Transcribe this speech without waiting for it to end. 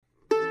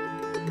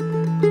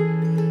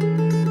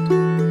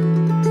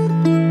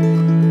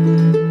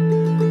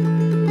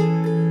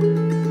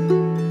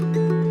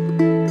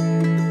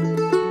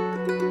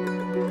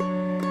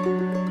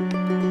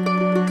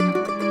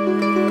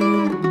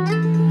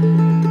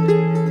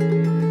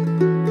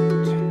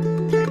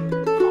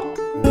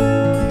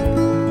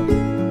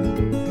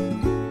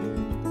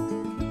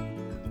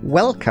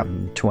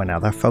Welcome to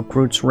another Folk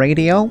Roots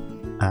Radio.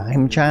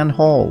 I'm Jan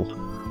Hall.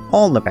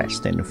 All the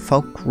best in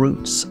folk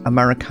roots,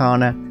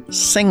 Americana,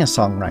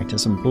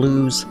 singer-songwriters and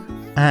blues,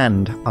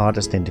 and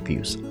artist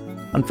interviews.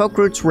 On Folk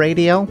Roots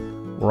Radio,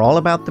 we're all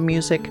about the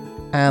music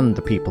and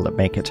the people that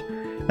make it.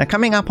 Now,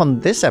 coming up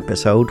on this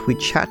episode, we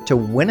chat to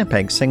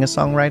Winnipeg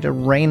singer-songwriter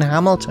Rain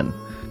Hamilton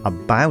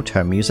about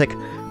her music.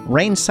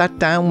 Rain sat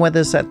down with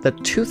us at the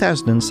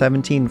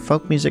 2017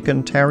 Folk Music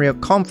Ontario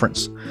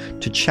Conference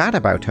to chat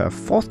about her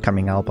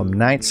forthcoming album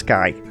Night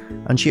Sky,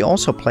 and she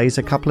also plays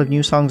a couple of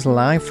new songs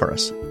live for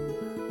us.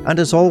 And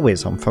as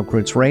always on Folk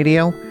Roots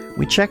Radio,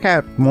 we check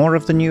out more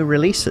of the new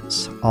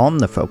releases on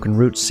the folk and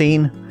roots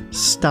scene,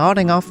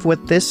 starting off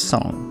with this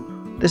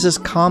song. This is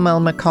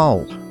Carmel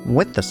McCall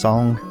with the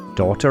song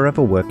Daughter of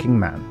a Working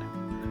Man.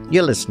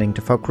 You're listening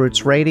to Folk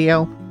Roots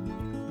Radio,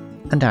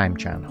 and I'm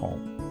Jan Hall.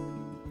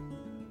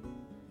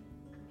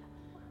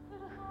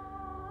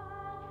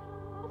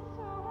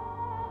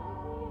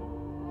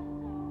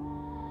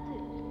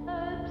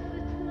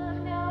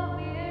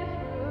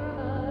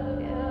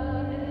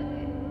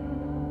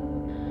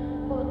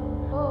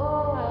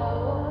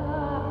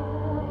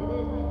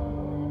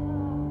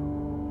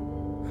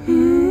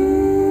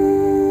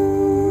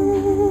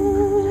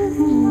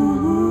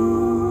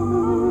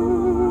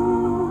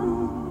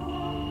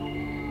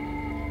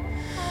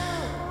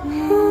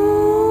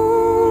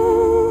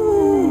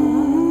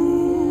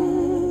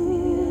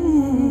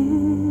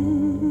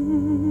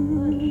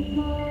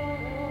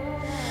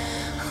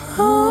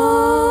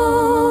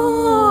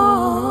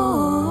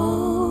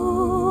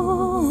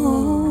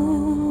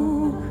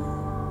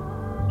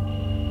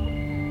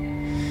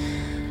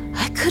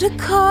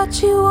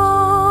 You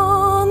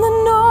on the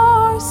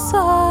north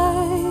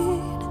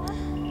side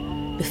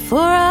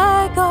before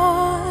I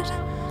got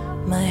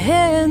my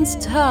hands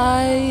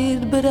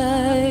tied, but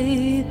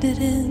I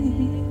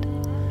didn't.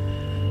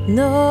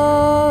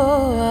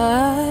 No,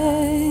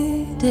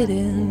 I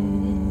didn't.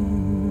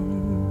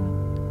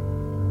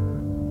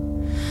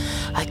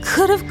 I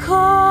could have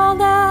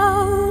called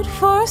out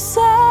for a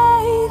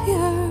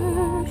savior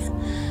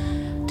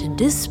to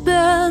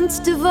dispense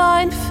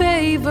divine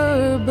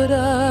favor, but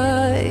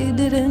I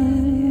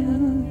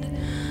didn't.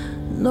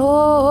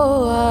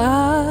 No,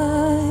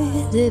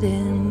 I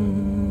didn't.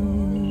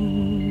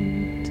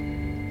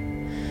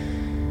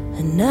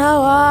 And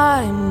now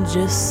I'm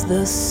just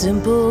the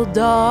simple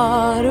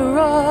daughter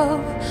of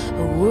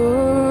a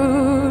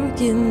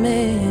working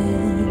man.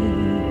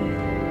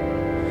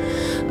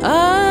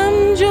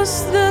 I'm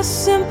just the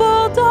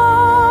simple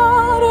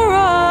daughter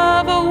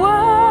of a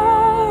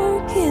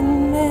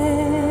working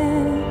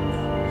man.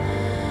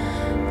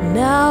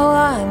 Now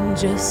I'm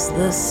just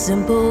the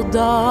simple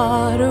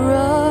daughter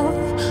of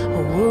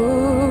a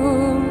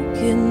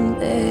working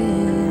man.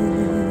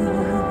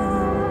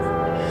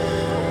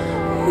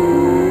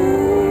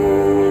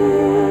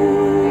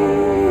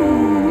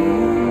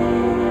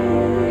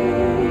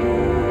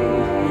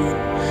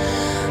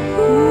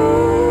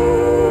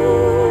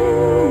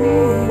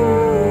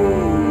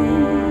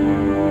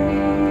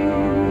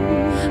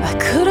 I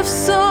could have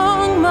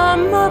sung my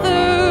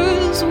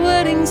mother's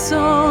wedding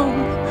song,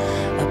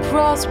 a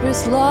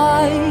prosperous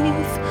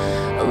life,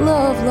 a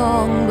love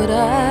long, but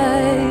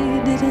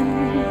I didn't.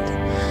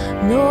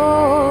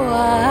 No,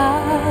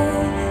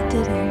 I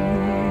didn't.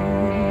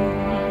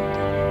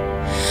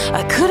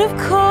 I could have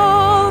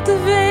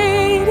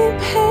cultivated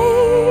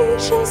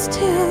patience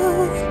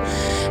till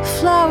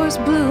flowers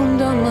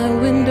bloomed on my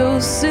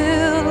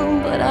windowsill,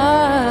 but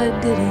I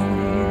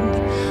didn't.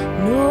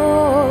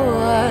 No,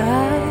 I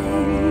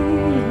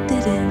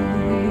didn't.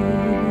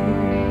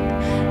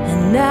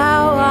 And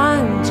now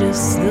I'm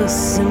just the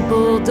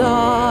simple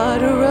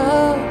daughter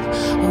of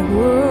a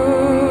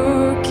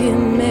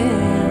working man.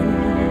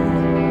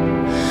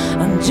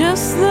 I'm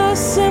just the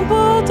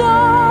simple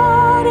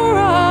daughter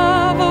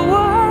of a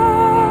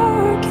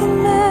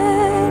working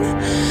man.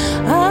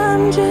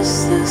 I'm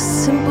just the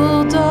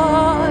simple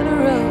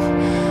daughter of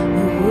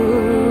a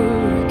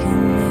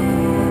working man.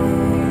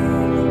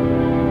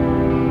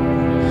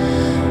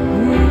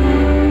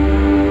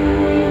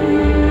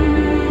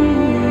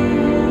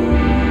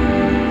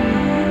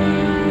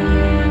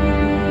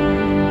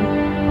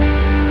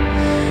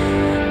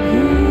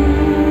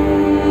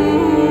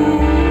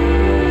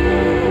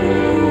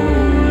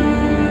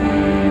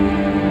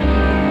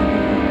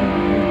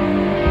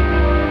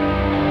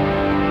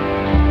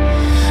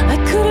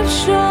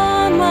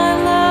 Shone my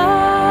light.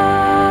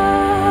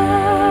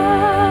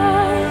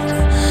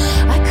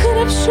 I could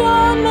have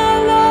shone my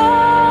light.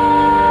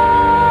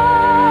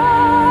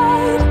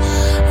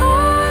 I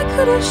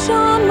could have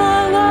shone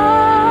my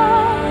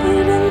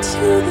light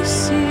into the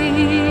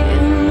sea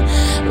and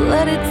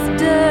let its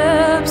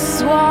depths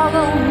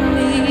swallow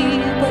me,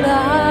 but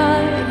I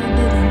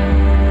didn't.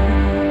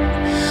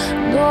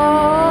 No,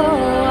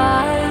 I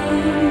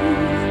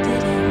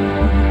didn't.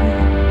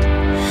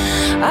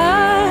 I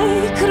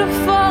could have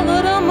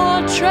followed a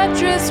more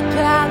treacherous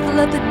path,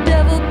 let the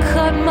devil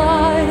cut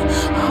my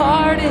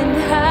heart in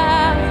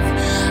half,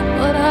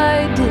 but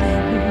I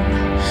didn't.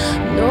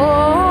 No,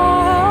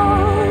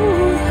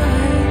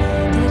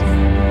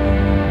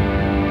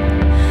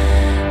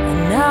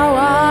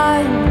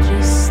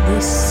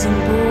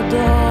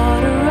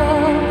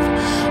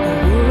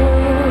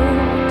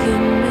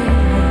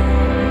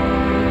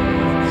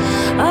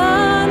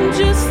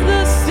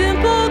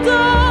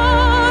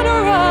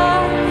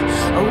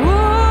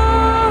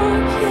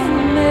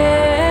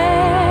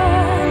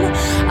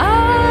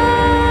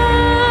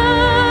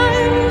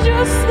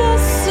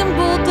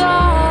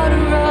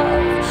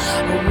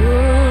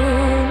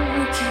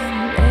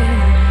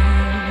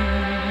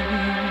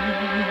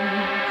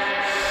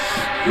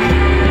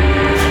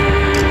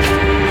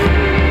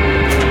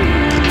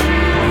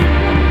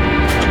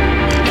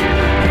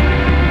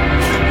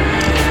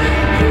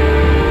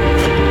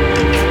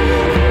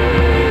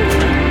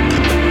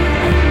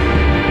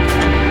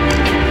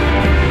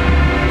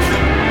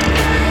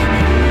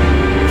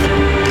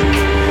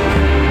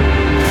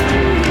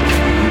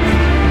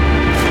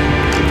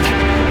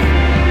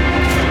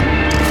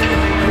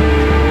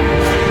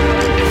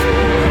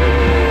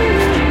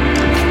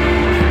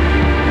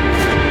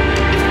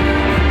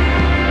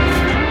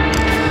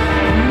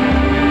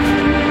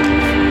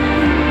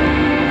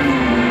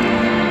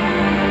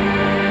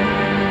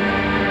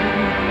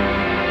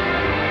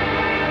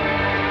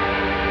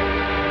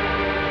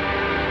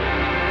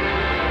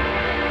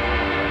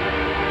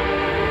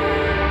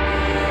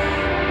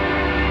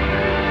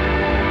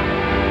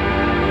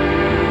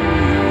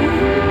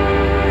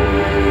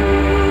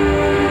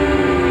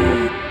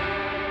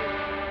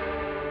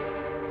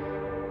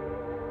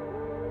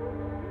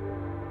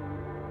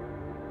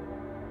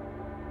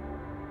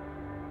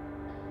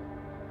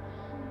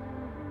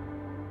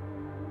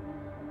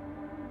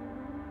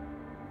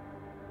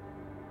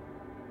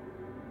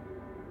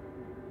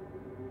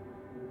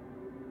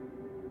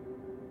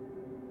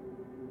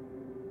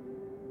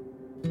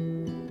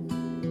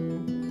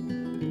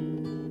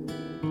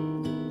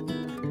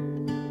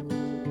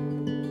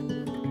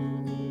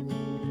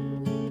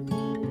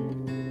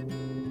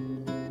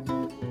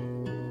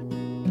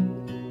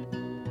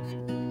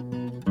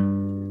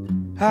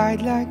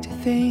 I'd like to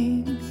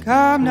think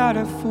I'm not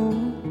a fool,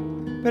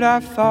 but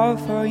I fall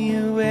for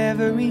you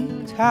every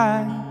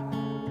time.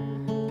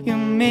 You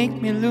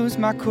make me lose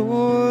my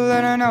cool,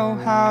 and I know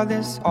how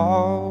this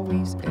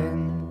always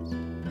ends.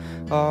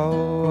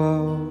 Oh,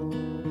 oh,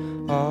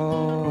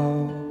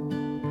 oh,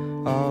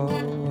 oh,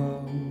 oh.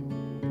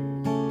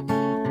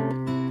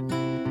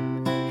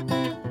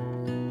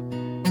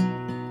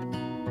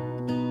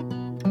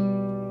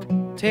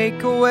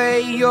 Take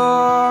away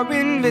your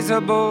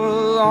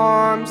invisible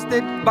arms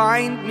that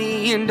bind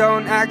me and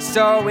don't act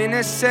so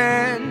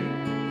innocent.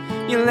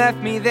 You left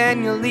me,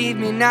 then you leave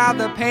me. Now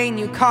the pain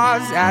you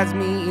cause has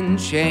me in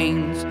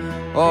chains.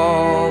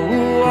 Oh,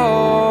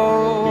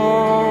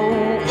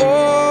 oh,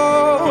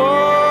 oh, oh,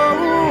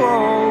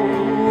 oh,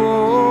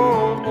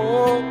 oh.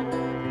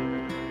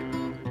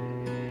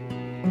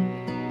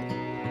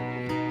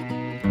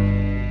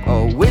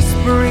 Oh,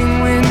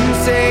 whispering wind,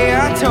 say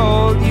I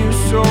told you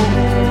so.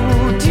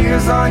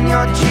 Tears on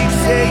your cheeks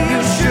say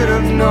you should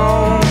have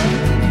known.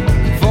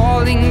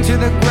 Falling to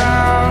the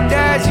ground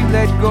as you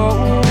let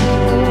go.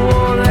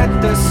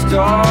 Let the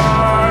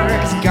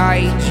stars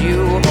guide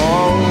you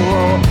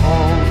home.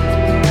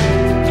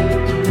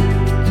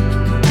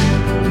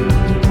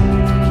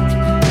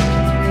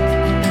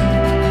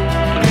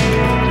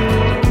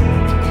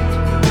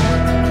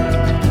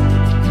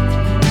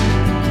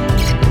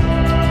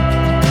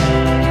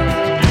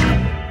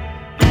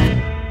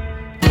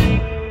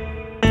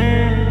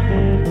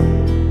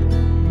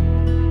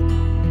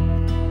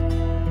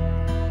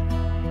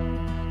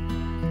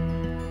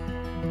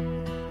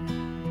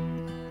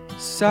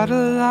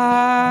 Subtle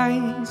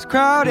lies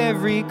crowd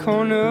every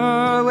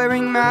corner,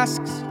 wearing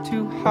masks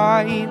to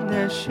hide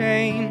their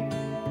shame.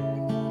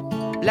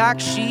 Black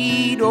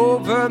sheet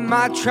over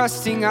my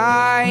trusting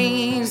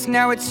eyes.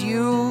 Now it's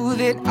you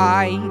that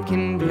I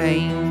can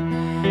blame.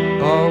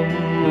 Oh,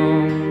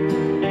 oh,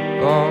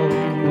 oh,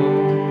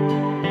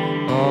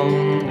 oh, oh.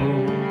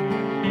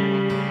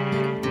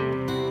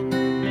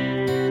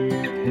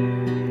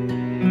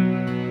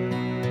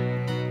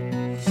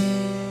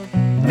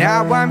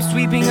 Now I'm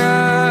sweeping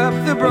up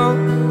the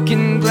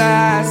broken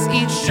glass,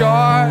 each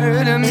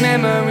shard a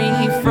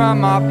memory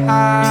from our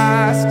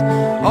past.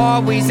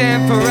 Always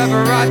and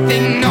forever I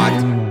think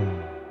not.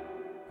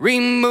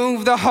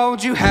 Remove the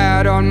hold you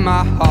had on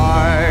my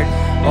heart.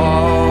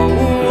 Oh,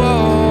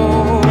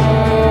 oh,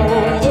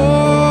 oh, oh,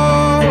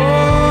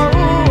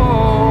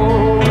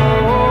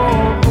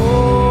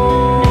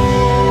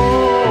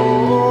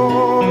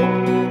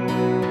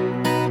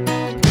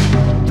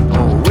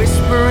 oh.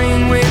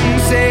 Whispering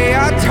wind say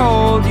I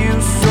told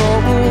you so.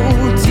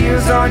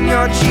 Tears on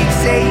your cheeks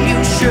say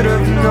you should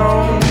have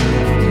known.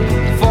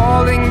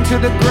 Falling to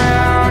the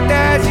ground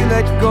as you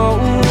let go.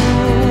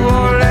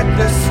 Or let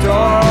the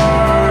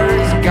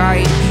stars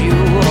guide you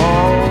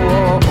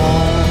home.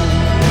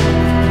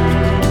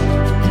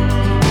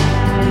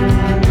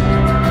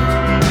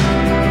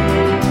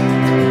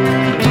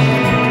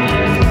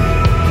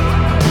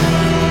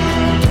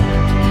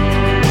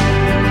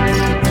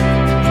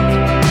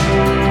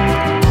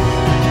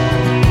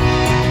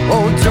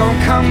 Oh, don't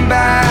come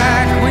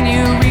back when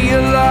you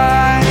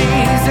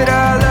realize that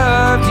I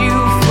loved you,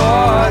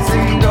 flaws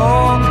and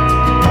all.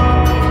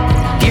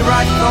 Here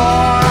I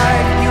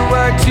thought you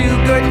were too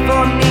good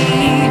for me.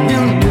 Who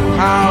knew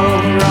how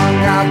wrong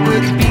I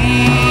would be?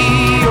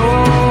 Oh,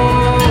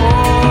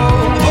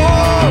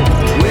 oh,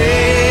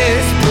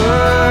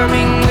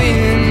 whispering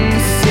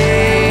winds say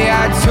I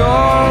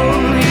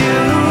told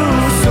you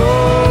so.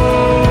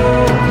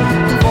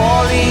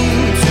 Falling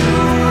to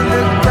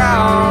the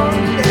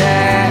ground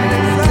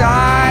as I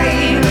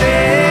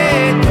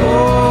let go.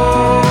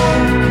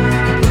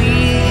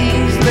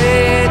 Please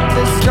let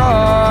the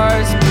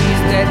stars,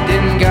 please let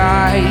them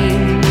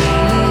guide me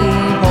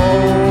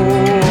home.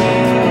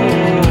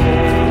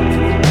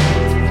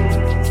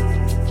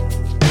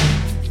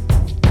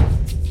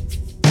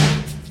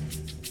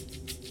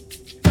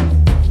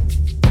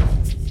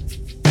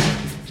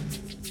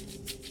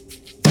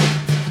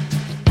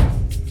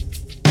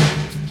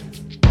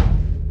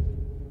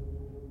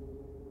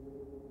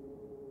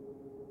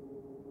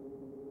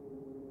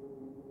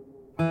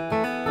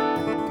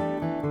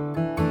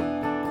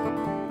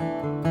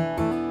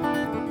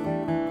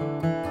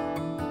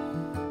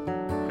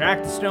 Crack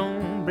the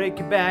stone, break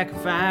your back,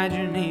 and find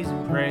your knees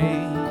and pray.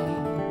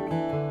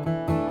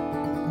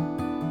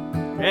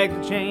 Drag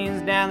the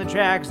chains down the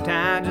tracks,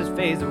 time just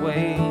fades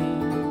away.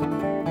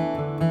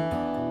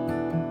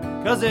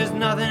 'Cause there's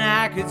nothing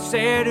I could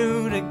say or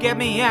do to get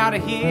me out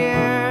of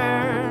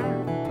here.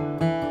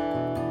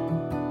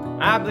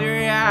 My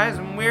bleary eyes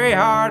and weary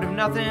heart have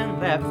nothing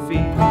left to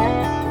fear.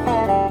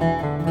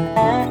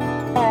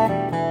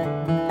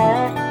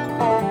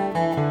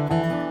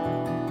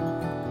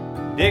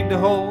 Dig the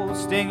hole,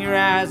 sting your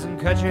eyes, and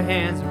cut your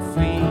hands and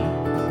feet.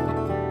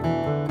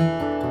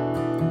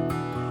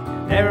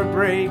 Never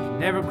break,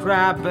 never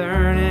cry,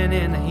 burning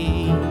in the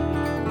heat.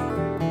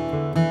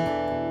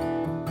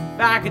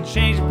 If I could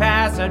change the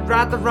past, I'd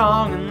right the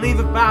wrong and leave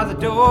it by the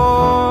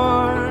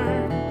door.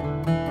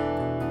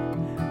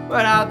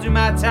 but I'll do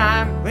my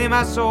time, clear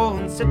my soul,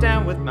 and sit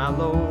down with my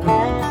load.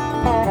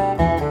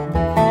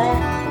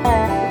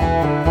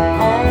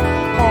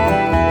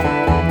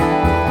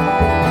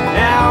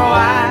 Now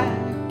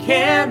I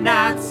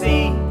cannot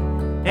see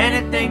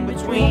anything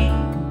between,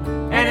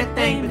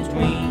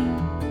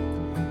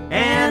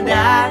 and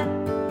I'd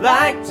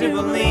like to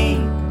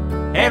believe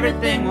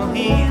everything will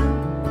heal,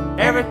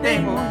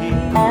 everything will heal.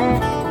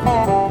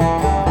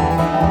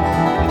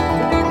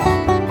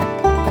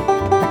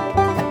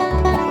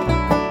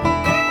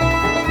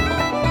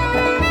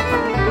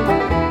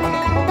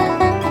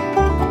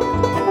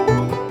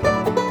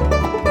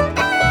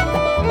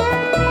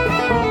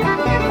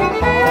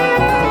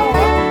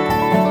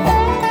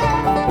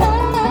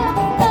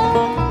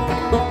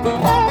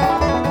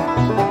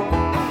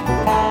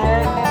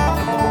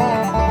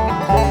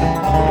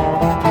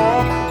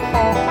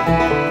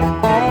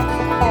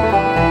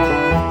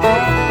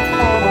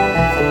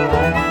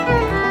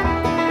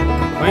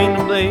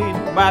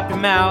 Wipe your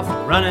mouth,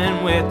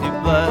 running with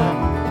your blood.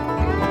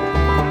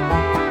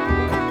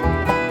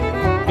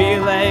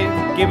 Feel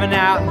like giving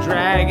out and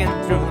dragging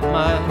through the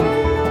mud.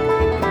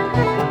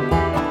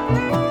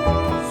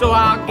 So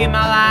I'll give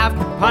my life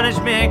to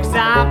punishment, 'cause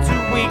I'm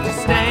too weak to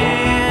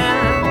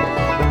stand.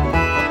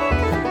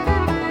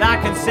 I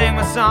can sing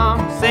my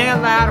song, sing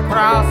it loud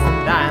across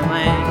the dying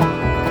land.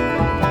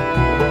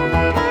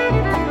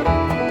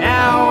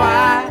 Now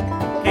I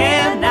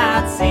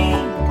cannot see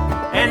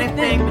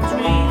anything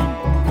between,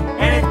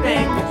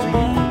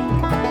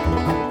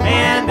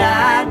 and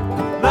I'd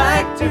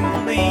like to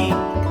believe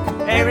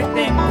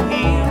everything will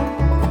heal,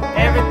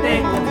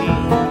 everything will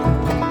heal.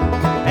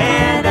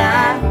 And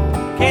I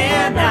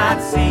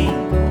cannot see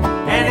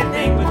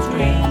anything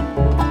between,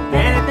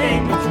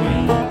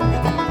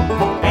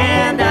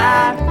 and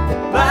I'd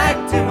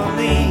like to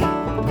believe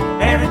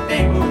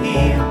everything will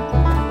heal,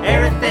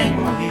 everything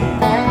will heal.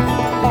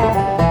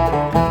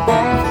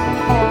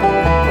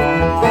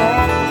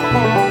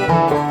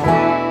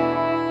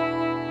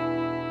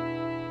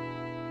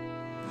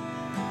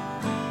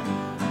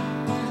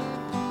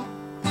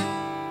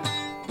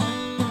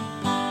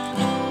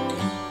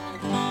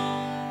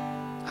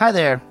 Hi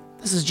there,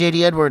 this is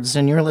JD Edwards,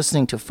 and you're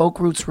listening to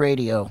Folk Roots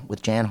Radio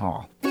with Jan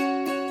Hall.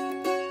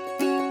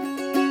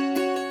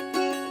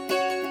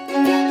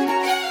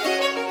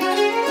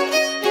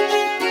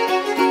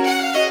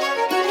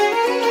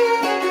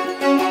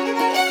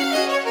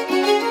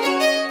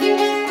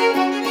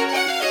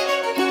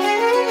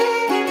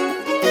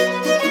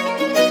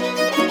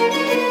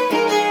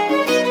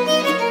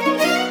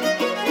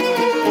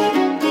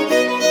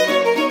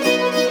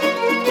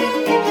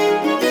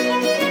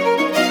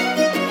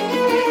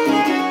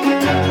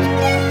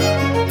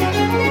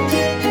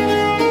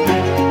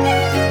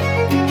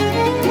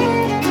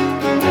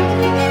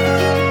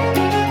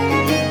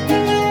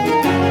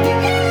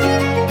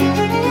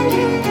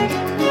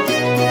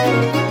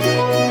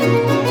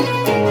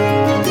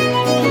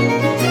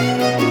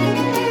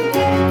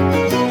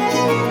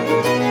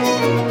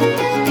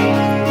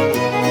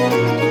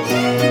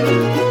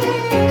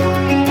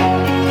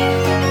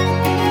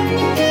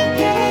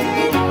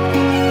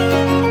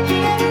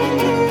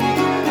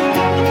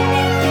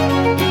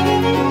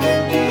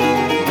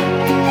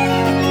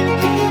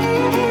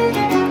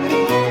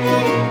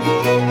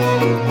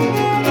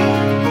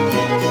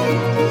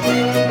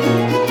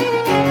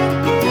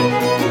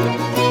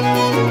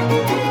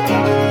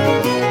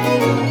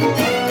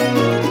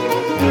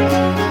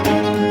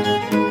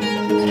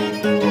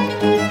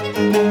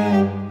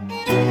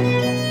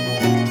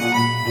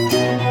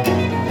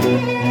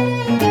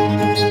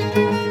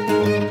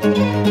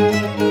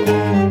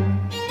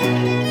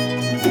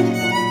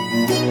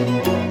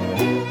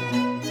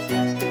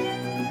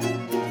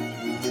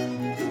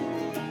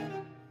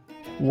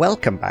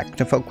 Welcome back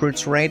to Folk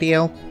Roots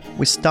Radio.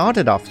 We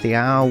started off the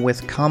hour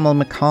with Carmel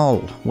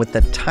McCall with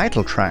the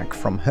title track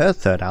from her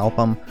third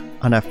album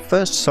and her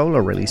first solo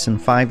release in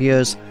 5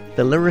 years,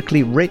 the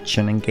lyrically rich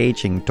and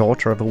engaging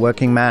Daughter of a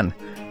Working Man,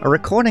 a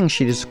recording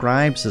she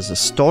describes as a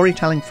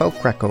storytelling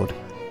folk record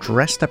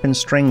dressed up in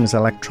strings,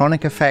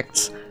 electronic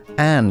effects,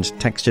 and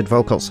textured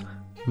vocals.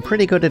 And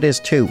pretty good it is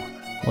too.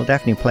 We'll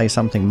definitely play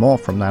something more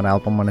from that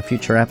album on a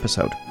future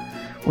episode.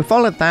 We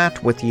followed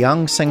that with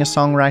young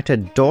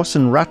singer-songwriter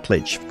Dawson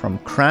Rutledge from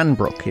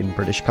Cranbrook in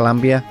British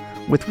Columbia,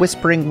 with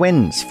Whispering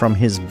Winds from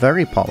his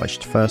very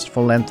polished first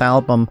full-length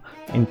album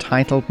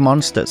entitled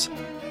Monsters.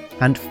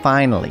 And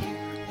finally,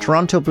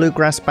 Toronto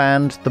bluegrass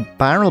band The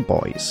Barrel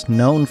Boys,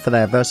 known for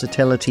their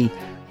versatility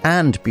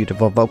and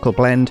beautiful vocal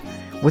blend,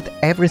 with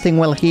Everything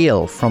Will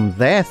Heal from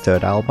their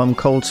third album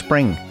Cold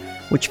Spring,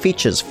 which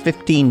features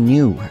 15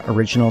 new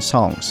original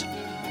songs.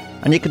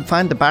 And you can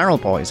find the Barrel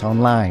Boys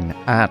online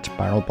at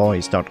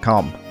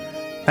barrelboys.com.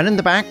 And in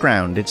the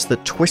background, it's the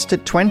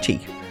Twisted 20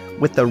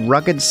 with the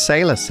Rugged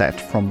Sailor set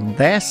from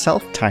their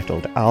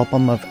self-titled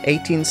album of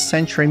 18th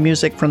century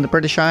music from the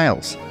British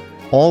Isles,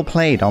 all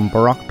played on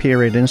Baroque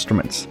period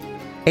instruments.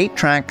 8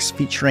 tracks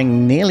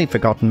featuring nearly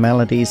forgotten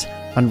melodies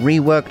and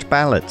reworked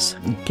ballads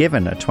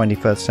given a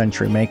 21st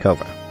century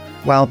makeover.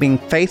 while being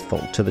faithful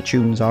to the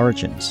tune's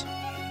origins.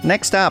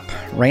 Next up,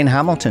 Rain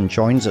Hamilton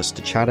joins us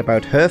to chat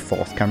about her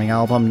forthcoming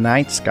album,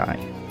 Night Sky.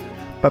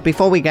 But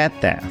before we get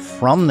there,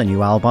 from the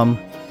new album,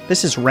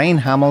 this is Rain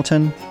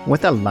Hamilton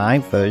with a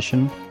live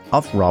version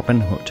of Robin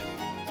Hood.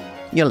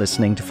 You're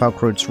listening to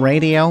Folk Roots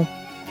Radio,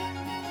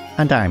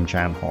 and I'm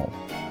Jan Hall.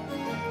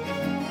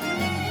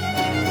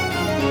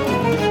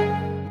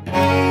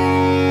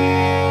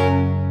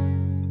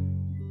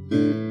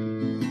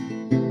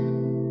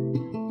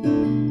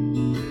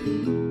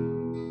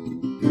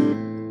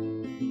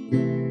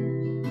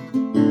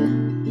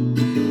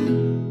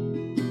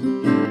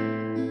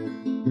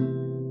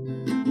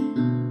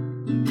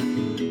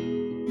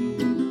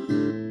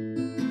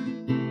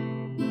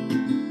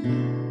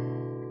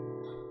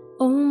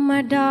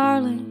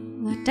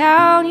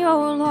 Down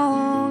your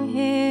long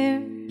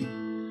hair,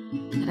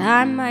 that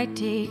I might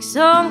take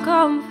some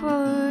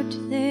comfort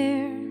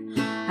there.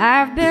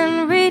 I've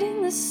been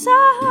reading the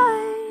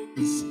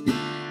signs,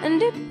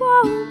 and it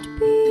won't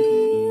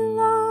be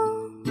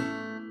long.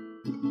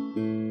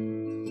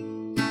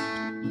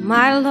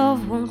 My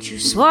love, won't you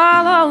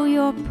swallow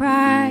your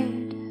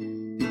pride?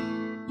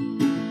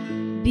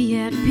 Be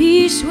at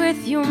peace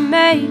with your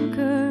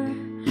maker.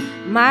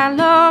 My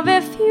love,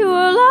 if you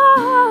are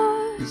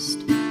lost,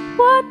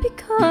 what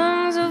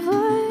becomes of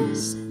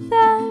us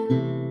then?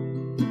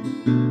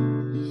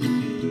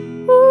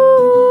 Ooh.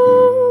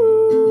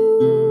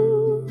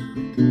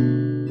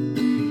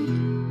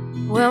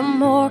 Well,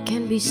 more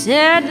can be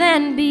said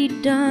than be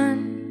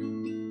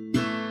done.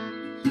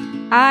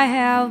 I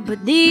have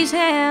but these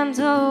hands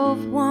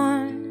of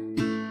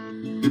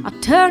one. I'll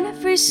turn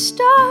every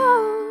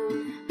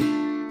stone,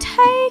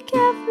 take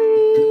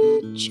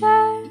every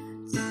chance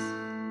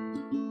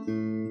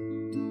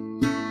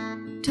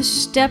to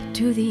step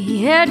to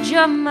the edge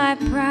of my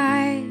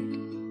pride,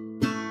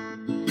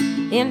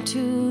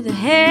 into the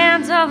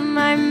hands of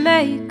my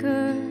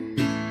maker,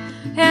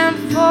 and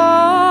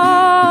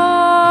fall.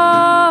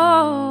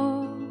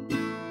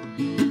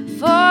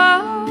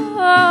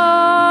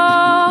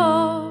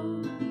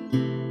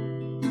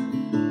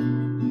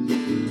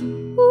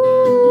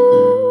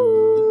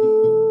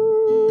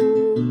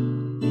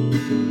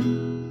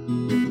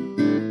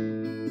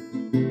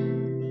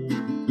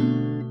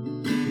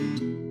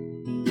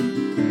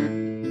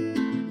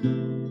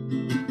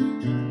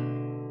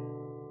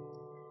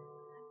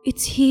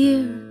 It's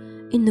here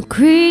in the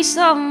crease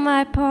of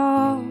my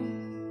palm,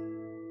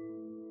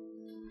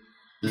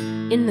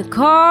 in the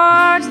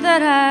cards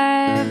that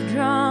I've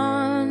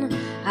drawn.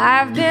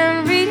 I've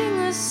been reading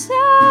the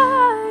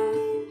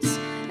signs,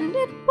 and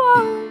it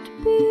won't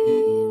be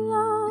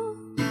long.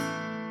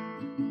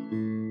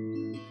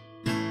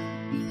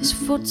 His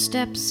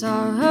footsteps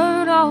are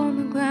heard on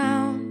the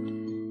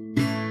ground.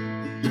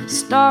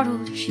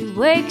 Startled, she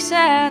wakes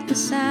at the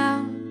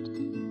sound.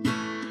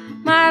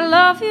 My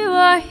love, you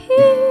are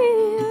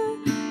here,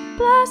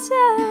 blessed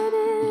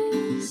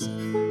is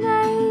the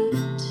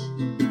night.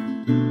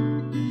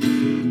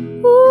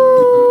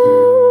 Ooh.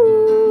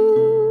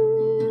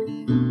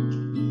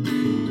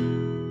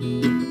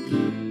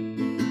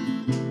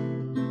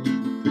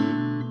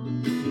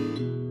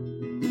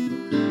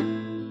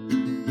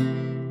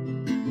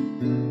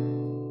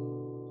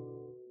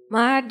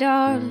 My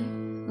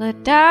darling,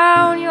 let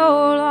down your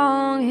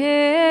long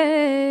hair.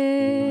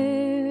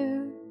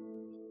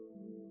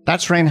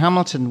 That's Rain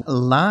Hamilton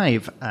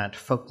live at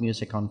Folk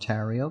Music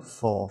Ontario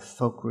for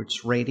Folk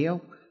Roots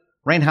Radio.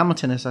 Rain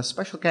Hamilton is a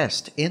special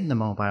guest in the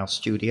mobile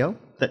studio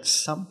that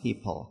some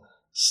people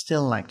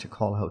still like to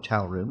call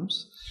hotel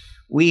rooms.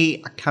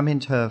 We come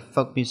into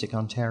Folk Music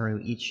Ontario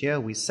each year.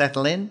 We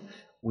settle in,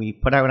 we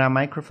put out our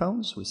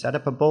microphones, we set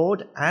up a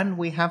board, and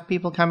we have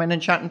people come in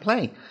and chat and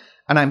play.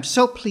 And I'm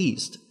so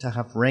pleased to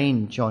have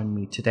Rain join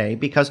me today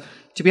because,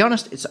 to be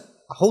honest, it's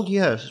a whole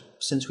year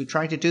since we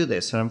tried to do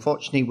this, and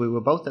unfortunately we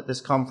were both at this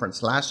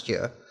conference last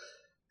year,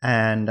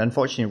 and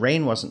unfortunately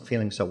Rain wasn't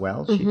feeling so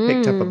well. She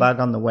picked up a bug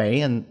on the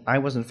way, and I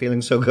wasn't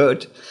feeling so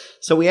good,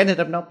 so we ended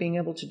up not being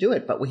able to do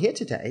it. But we're here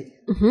today,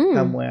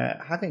 and we're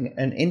having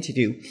an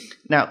interview.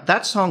 Now,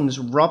 that song's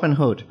Robin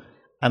Hood,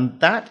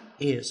 and that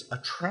is a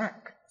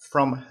track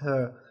from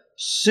her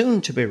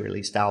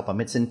soon-to-be-released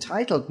album. It's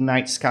entitled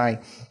Night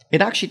Sky.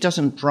 It actually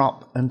doesn't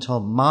drop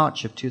until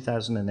March of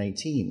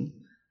 2018.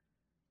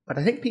 But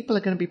I think people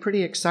are going to be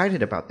pretty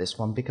excited about this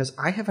one because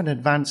I have an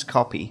advance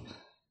copy.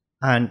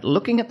 And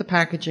looking at the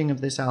packaging of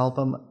this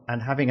album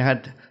and having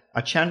had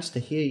a chance to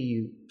hear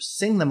you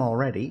sing them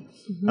already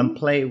and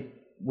play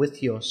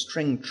with your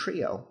string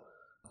trio,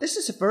 this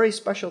is a very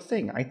special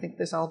thing. I think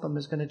this album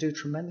is going to do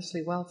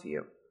tremendously well for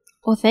you.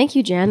 Well, thank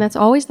you, Jan. That's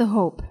always the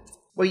hope.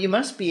 Well, you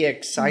must be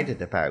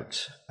excited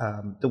about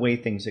the way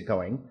things are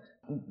going.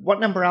 What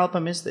number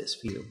album is this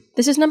for you?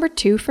 This is number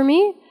 2 for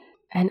me.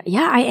 And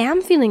yeah, I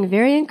am feeling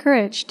very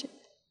encouraged.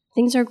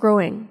 Things are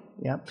growing.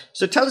 Yeah.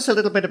 So tell us a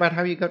little bit about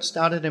how you got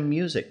started in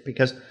music,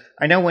 because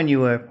I know when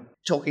you were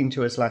talking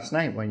to us last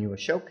night, when you were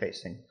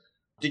showcasing,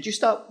 did you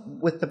start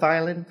with the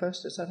violin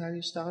first? Is that how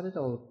you started?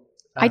 Or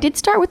I did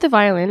start with the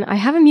violin. I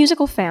have a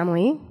musical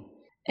family,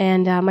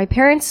 And my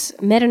parents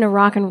met in a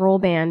rock and roll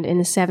band in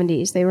the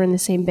 70s. They were in the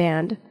same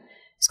band.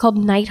 It's called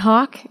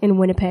Nighthawk in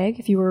Winnipeg,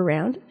 if you were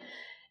around.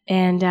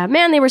 And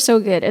man, they were so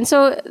good. And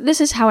so this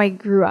is how I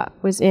grew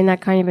up, was in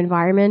that kind of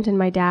environment. And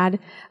my dad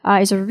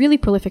is a really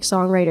prolific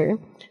songwriter.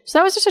 So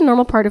that was just a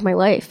normal part of my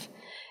life.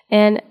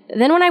 And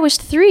then when I was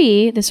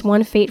 3, this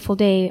one fateful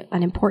day,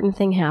 an important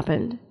thing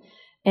happened.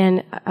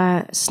 And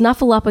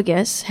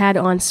Snuffleupagus had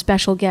on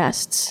special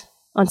guests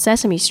on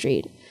Sesame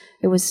Street.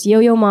 It was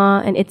Yo-Yo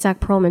Ma and Itzhak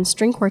Perlman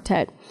string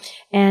quartet.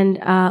 And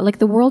like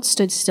the world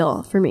stood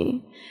still for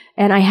me.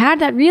 And I had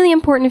that really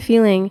important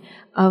feeling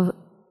of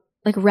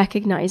like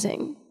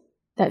recognizing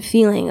that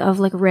feeling of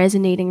like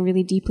resonating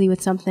really deeply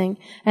with something.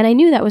 And I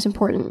knew that was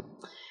important.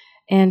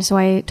 And so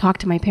I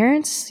talked to my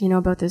parents, you know,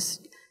 about this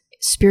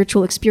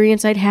spiritual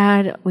experience I'd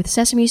had with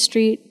Sesame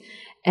Street.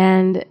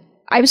 And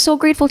I was so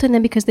grateful to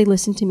them because they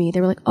listened to me.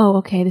 They were like, oh,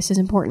 okay, this is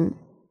important.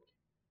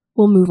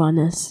 We'll move on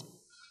this.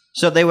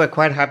 So they were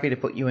quite happy to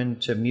put you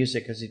into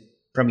music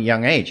from a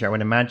young age. I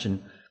would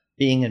imagine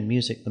being in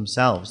music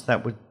themselves,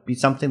 that would be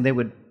something they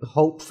would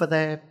hope for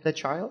their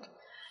child?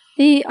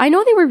 I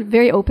know they were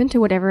very open to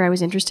whatever I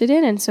was interested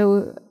in. And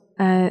so,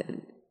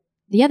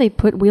 they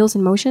put wheels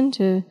in motion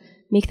to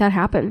make that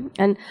happen.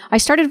 And I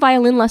started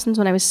violin lessons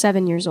when I was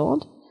 7 years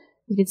old.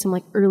 We did some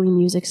like early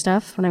music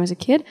stuff when I was a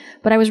kid,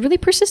 but I was really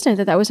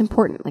persistent that was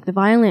important, like the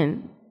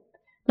violin.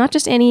 Not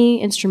just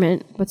any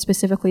instrument, but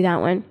specifically that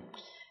one.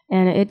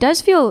 And it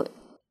does feel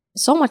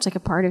so much like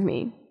a part of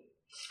me.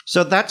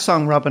 So that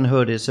song, Robin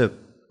Hood, is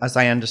as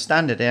I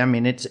understand it, I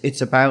mean,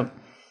 it's about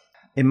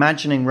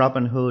imagining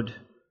Robin Hood.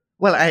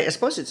 Well, I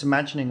suppose it's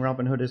imagining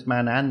Robin Hood as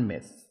man and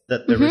myth,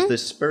 that there is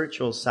this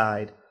spiritual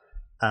side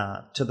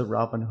to the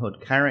Robin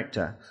Hood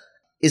character.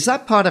 Is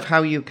that part of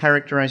how you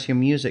characterize your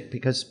music?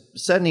 Because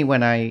certainly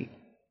when I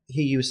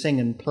hear you sing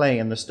and play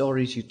and the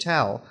stories you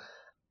tell,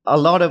 a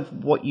lot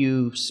of what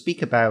you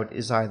speak about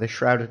is either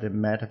shrouded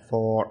in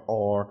metaphor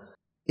or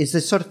is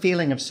this sort of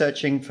feeling of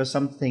searching for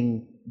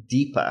something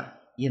deeper,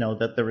 you know,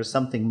 that there is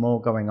something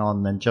more going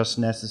on than just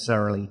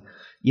necessarily,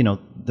 you know,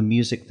 the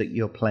music that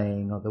you're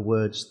playing or the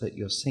words that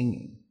you're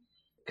singing.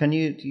 Do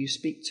you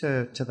speak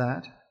to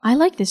that? I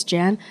like this,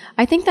 Jan.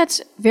 I think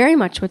that's very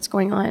much what's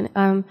going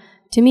on.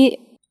 To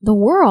me, the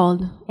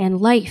world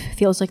and life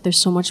feels like there's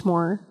so much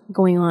more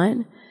going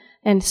on.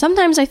 And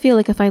sometimes I feel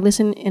like if I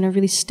listen in a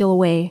really still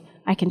way,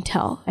 I can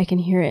tell, I can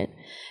hear it.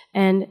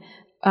 And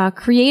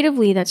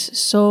creatively, that's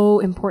so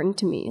important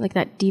to me, like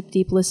that deep,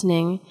 deep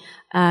listening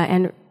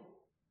and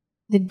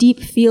the deep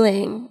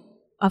feeling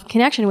of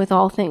connection with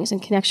all things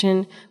and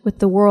connection with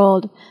the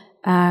world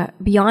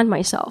beyond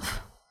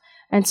myself.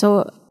 And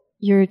so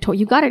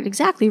you got it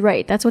exactly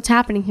right. That's what's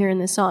happening here in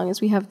this song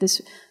is we have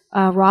this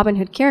Robin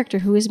Hood character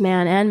who is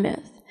man and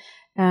myth,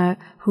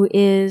 who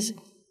is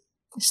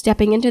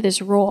stepping into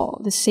this role,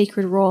 this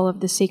sacred role of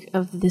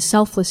the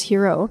selfless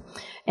hero,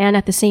 and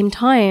at the same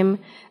time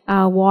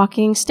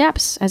walking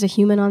steps as a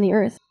human on the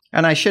earth.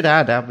 And I should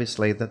add,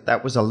 obviously,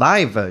 that was a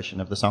live version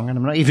of the song, and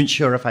I'm not even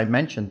sure if I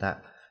mentioned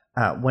that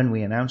when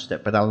we announced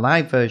it, but a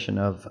live version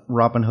of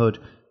Robin Hood,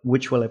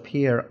 which will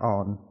appear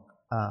on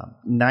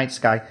Night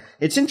Sky.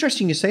 It's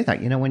interesting you say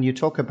that, you know, when you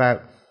talk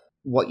about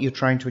what you're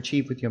trying to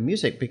achieve with your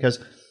music,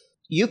 because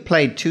you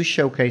played 2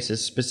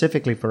 showcases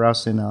specifically for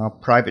us in our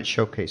private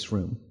showcase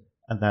room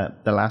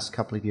the last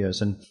couple of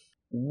years. And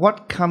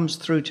what comes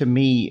through to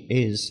me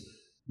is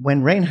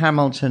when Rain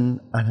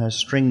Hamilton and her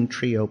string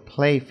trio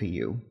play for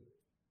you,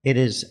 it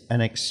is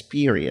an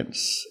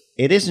experience.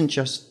 It isn't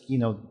just, you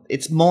know,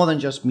 it's more than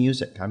just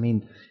music. I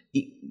mean,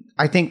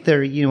 I think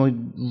they're, you know,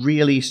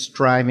 really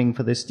striving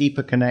for this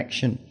deeper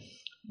connection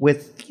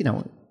with, you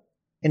know,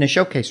 in a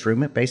showcase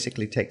room. It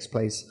basically takes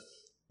place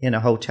in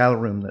a hotel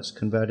room that's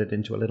converted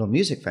into a little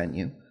music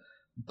venue.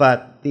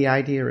 But the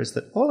idea is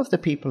that all of the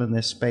people in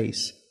this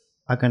space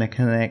are going to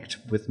connect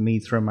with me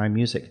through my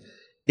music.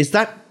 Is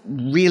that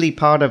really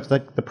part of the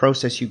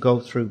process you go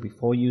through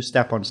before you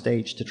step on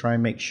stage to try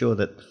and make sure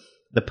that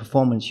the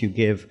performance you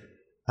give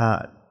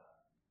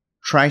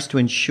tries to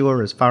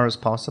ensure as far as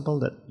possible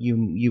that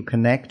you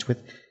connect with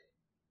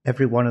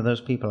every one of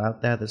those people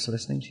out there that's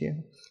listening to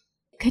you?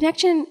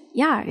 Connection,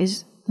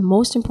 is the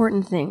most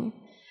important thing.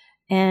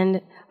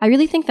 And I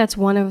really think that's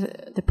one of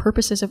the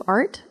purposes of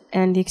art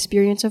and the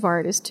experience of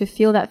art is to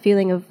feel that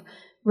feeling of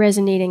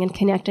resonating and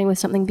connecting with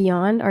something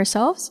beyond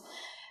ourselves,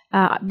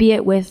 be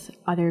it with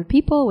other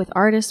people, with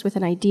artists, with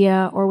an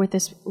idea, or with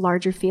this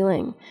larger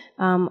feeling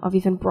of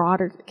even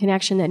broader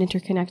connection that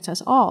interconnects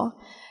us all.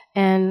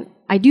 And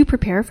I do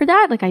prepare for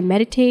that. Like I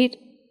meditate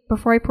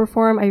before I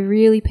perform. I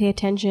really pay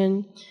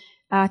attention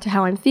to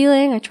how I'm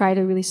feeling. I try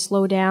to really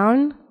slow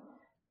down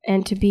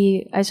and to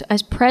be as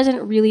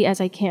present really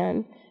as I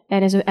can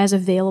and as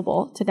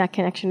available to that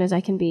connection as I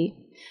can be.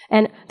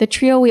 And the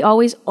trio, we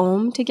always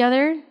Om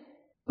together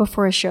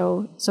before a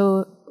show.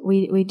 So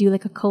we do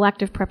like a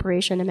collective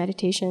preparation and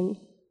meditation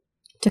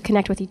to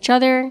connect with each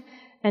other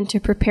and to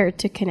prepare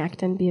to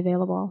connect and be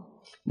available.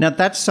 Now,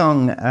 that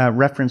song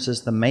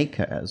references the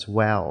Maker as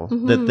well,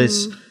 that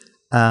this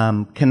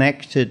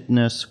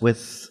connectedness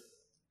with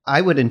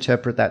I would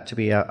interpret that to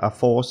be a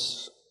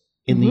force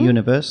in the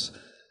universe.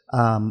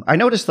 I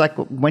noticed, like,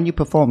 when you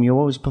perform, you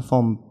always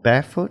perform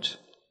barefoot.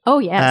 Oh,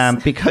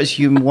 yes. Because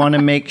you want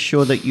to make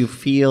sure that you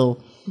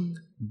feel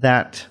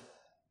that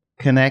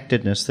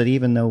connectedness, that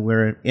even though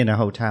we're in a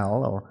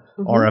hotel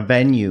or a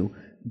venue,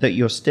 that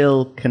you're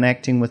still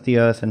connecting with the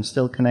earth and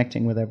still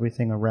connecting with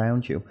everything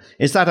around you.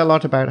 Is that a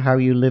lot about how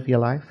you live your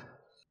life?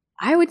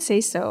 I would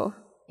say so.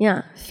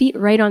 Yeah, feet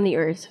right on the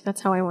earth.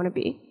 That's how I want to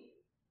be.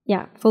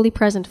 Yeah, fully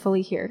present,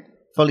 fully here.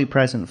 Fully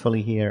present,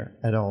 fully here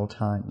at all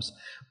times.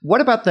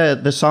 What about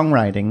the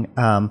songwriting?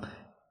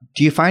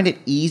 Do you find it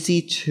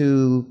easy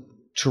to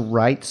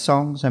write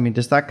songs? I mean,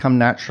 does that come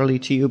naturally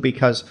to you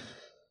because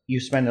you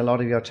spend a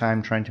lot of your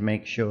time trying to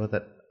make sure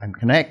that I'm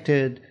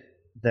connected,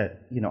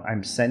 that, you know,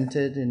 I'm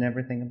centered in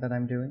everything that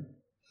I'm doing?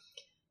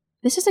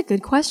 This is a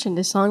good question.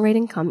 Does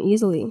songwriting come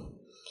easily?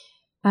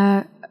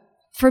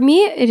 For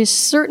me, it is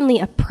certainly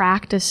a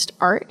practiced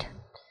art.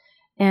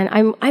 And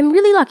I'm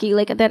really lucky,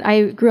 like, that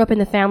I grew up in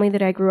the family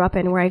that I grew up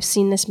in, where I've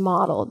seen this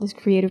modeled, this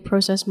creative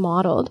process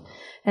modeled,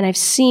 and I've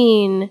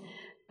seen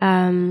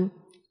the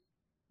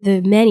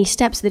many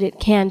steps that it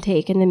can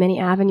take and the many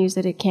avenues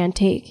that it can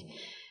take.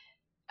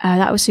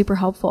 That was super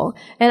helpful.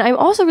 And I'm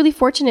also really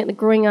fortunate that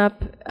growing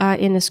up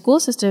in the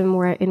school system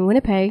in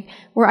Winnipeg,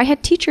 where I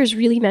had teachers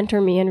really mentor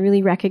me and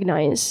really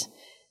recognize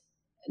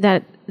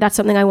that that's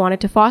something I wanted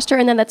to foster,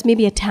 and then that's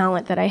maybe a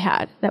talent that I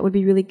had that would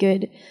be really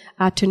good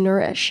to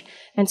nourish.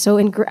 And so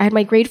I had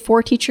my grade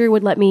 4 teacher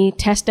would let me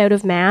test out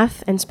of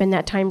math and spend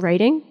that time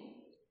writing.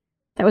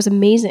 That was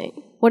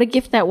amazing. What a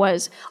gift that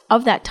was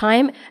of that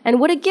time, and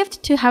what a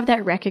gift to have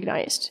that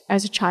recognized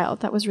as a child.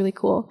 That was really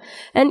cool.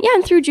 And yeah,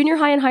 and through junior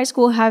high and high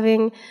school,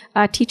 having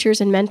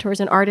teachers and mentors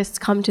and artists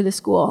come to the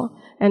school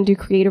and do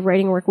creative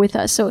writing work with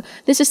us. So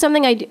this is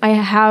something I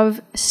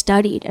have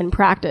studied and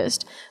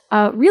practiced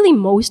really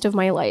most of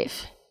my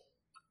life.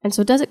 And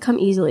so does it come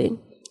easily?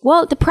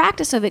 Well, the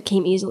practice of it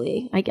came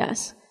easily, I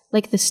guess.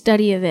 Like the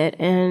study of it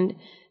and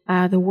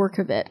the work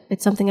of it.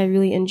 It's something I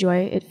really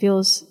enjoy. It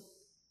feels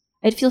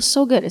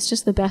so good. It's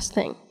just the best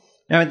thing.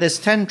 Now, there's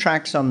 10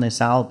 tracks on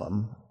this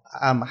album.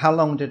 How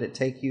long did it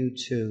take you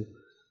to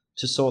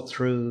sort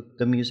through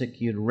the music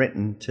you'd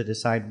written to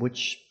decide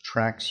which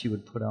tracks you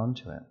would put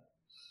onto it?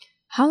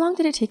 How long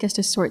did it take us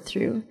to sort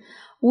through?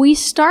 We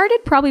started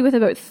probably with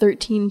about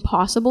 13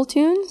 possible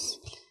tunes,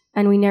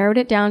 and we narrowed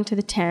it down to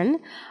the 10.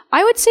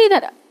 I would say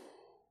that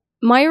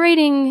my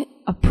writing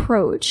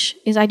approach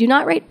is I do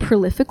not write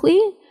prolifically.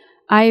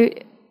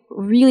 I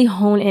really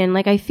hone in.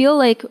 Like, I feel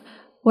like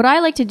what I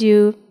like to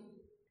do,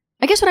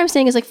 I guess what I'm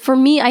saying is, like, for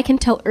me, I can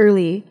tell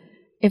early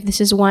if this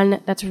is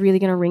one that's really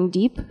going to ring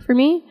deep for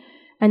me.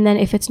 And then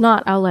if it's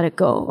not, I'll let it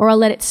go. Or I'll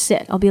let it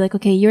sit. I'll be like,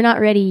 okay, you're not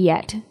ready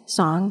yet,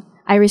 song.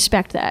 I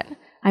respect that.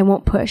 I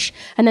won't push.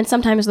 And then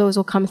sometimes those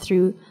will come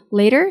through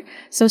later.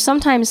 So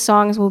sometimes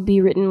songs will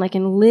be written like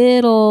in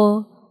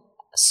little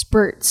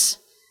spurts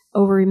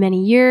over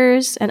many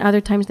years, and other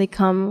times they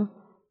come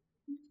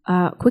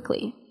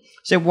quickly.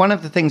 So one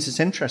of the things that's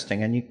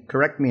interesting, and you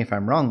correct me if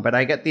I'm wrong, but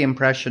I get the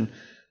impression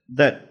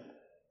that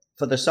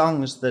for the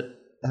songs that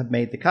have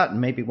made the cut,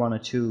 and maybe one or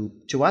two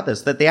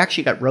others, that they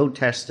actually got road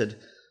tested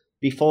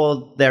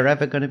before they're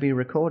ever going to be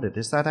recorded.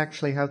 Is that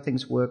actually how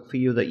things work for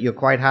you, that you're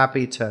quite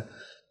happy to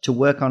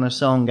work on a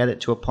song, get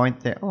it to a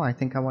point that, oh, I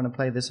think I want to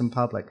play this in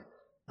public,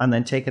 and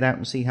then take it out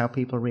and see how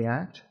people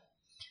react?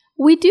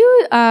 We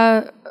do,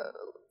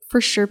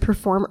 for sure,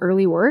 perform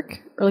early work,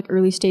 or like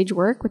early stage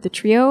work with the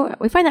trio.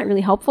 We find that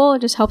really helpful.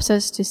 It just helps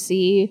us to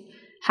see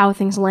how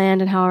things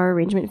land and how our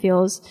arrangement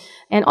feels.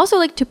 And also,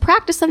 like, to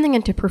practice something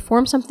and to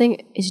perform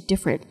something is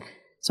different.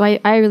 So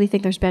I really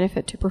think there's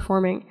benefit to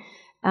performing.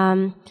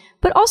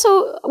 But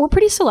also, we're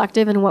pretty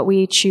selective in what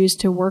we choose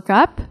to work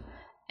up.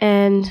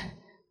 And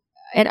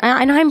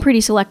I'm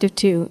pretty selective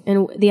too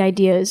in the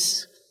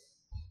ideas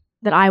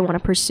that I want to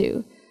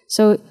pursue.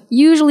 So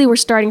usually we're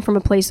starting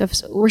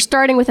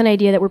with an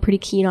idea that we're pretty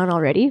keen on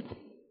already.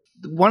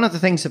 One of the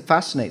things that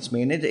fascinates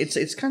me, and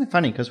it's kind of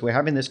funny because we're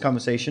having this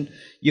conversation,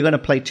 you're going to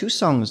play 2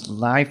 songs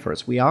live for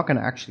us. We are going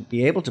to actually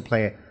be able to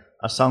play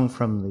a song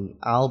from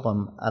the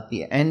album at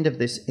the end of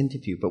this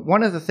interview. But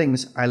one of the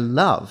things I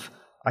love,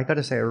 I got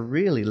to say I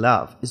really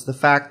love, is the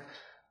fact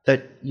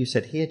that you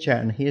said, here,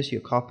 Jan, here's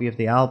your copy of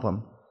the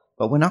album,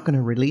 but we're not going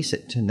to release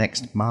it till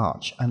next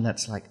March. And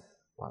that's like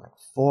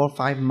 4 or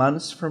 5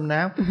 months from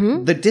now.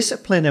 Mm-hmm. The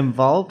discipline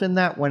involved in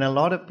that, when a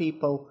lot of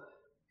people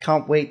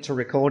can't wait to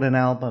record an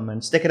album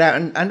and stick it out.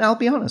 And I'll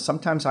be honest,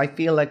 sometimes I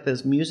feel like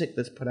there's music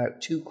that's put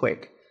out too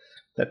quick,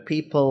 that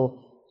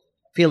people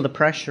feel the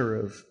pressure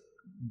of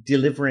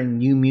delivering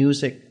new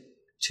music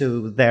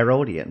to their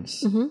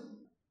audience. Mm-hmm.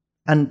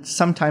 And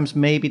sometimes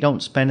maybe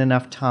don't spend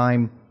enough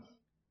time,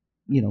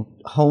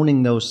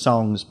 honing those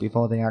songs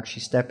before they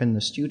actually step in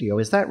the studio.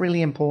 Is that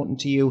really important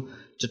to you,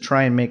 to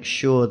try and make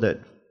sure that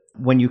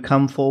when you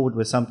come forward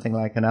with something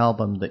like an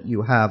album, that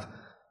you have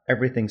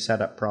everything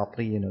set up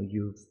properly?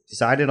 You've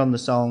decided on the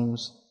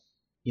songs,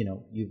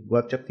 you've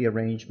worked up the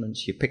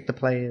arrangements, you pick the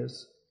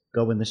players,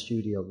 go in the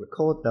studio,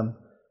 record them,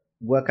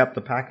 work up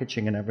the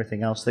packaging and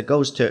everything else that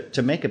goes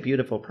to make a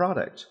beautiful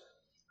product.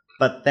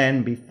 But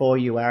then before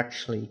you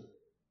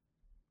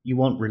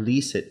won't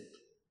release it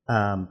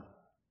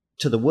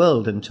to the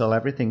world until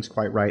everything's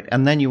quite right.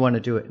 And then you want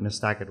to do it in a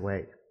staggered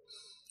way.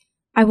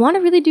 I want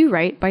to really do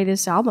right by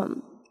this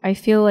album. I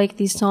feel like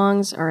these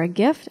songs are a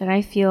gift, and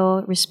I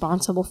feel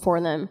responsible for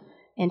them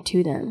and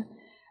to them.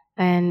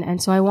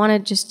 And so I want to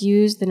just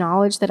use the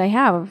knowledge that I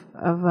have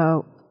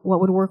of what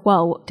would work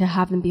well to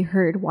have them be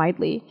heard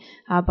widely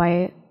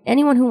by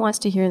anyone who wants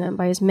to hear them,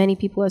 by as many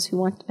people as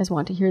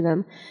want to hear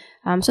them.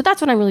 So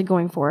that's what I'm really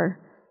going for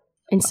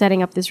in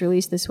setting up this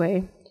release this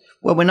way.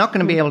 Well, we're not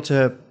going to be able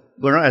to,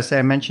 as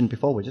I mentioned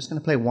before, we're just going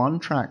to play one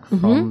track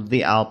from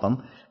the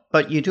album,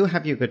 but you do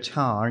have your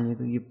guitar,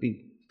 and you'll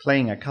be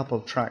playing a couple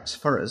of tracks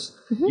for us.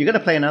 You're going to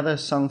play another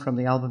song from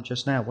the album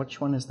just now. Which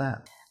one is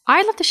that?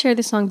 I'd love to share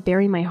the song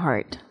Bury My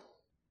Heart.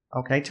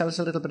 Okay, tell us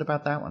a little bit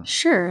about that one.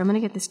 Sure, I'm going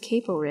to get this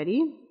capo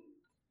ready.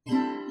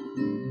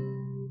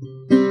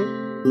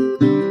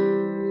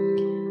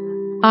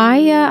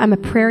 I'm a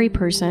prairie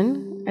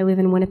person. I live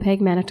in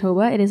Winnipeg,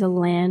 Manitoba. It is a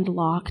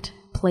landlocked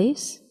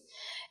place.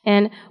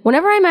 And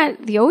whenever I'm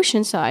at the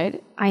ocean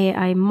side,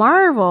 I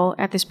marvel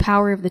at this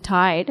power of the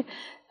tide,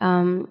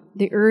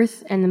 the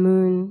earth and the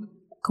moon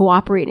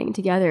cooperating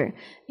together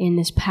in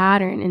this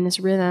pattern, in this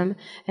rhythm.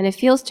 And it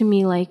feels to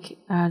me like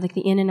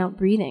the in and out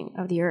breathing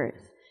of the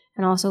earth,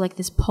 and also like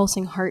this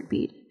pulsing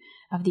heartbeat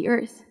of the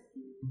earth.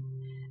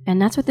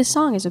 And that's what this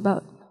song is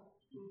about.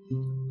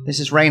 This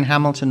is Rain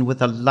Hamilton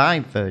with a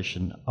live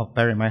version of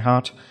Bury My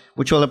Heart,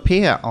 which will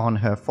appear on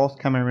her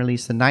forthcoming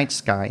release, The Night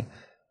Sky,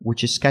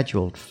 which is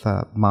scheduled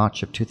for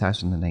March of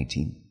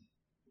 2018.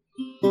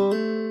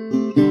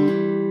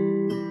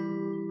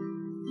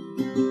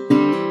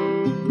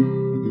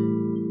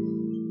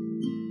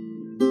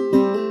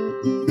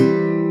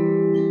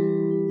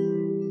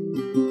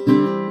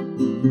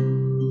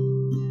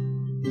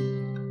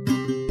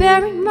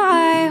 Bury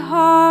my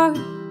heart,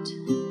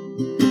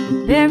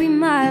 bury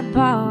my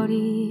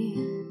body,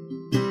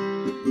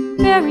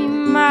 bury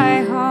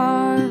my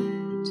heart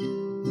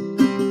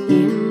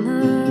in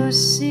the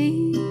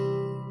sea.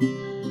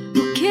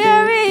 We'll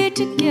carry it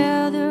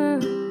together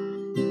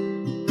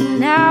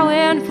now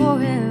and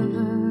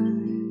forever.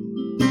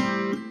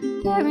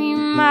 Bury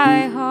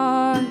my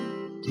heart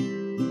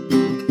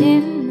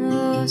in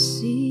the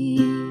sea.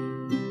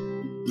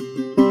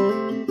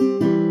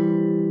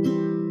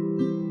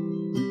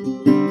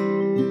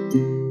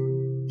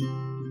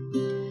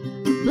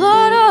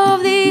 Blood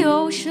of the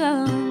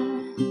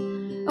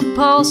ocean, a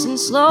pulse in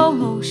slow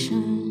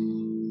motion.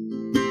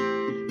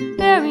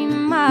 Bury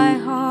my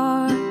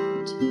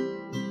heart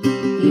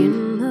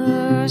in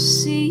the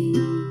sea.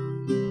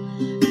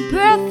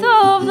 Breath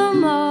of the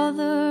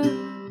mother,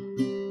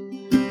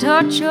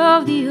 touch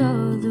of the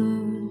other.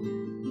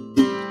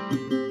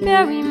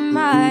 Bury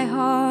my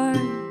heart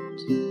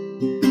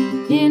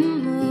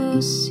in the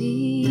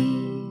sea.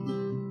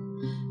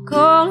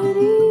 Call it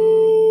in,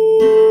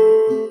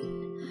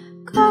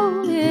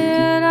 call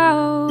it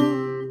out,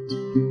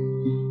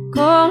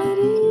 call it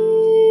in.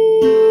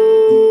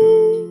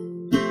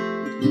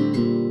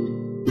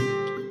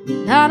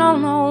 I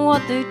don't know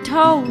what they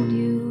told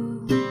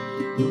you,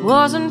 it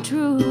wasn't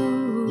true.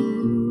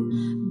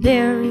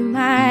 Bury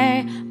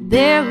my,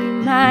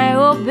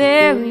 oh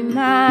bury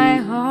my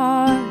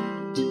heart.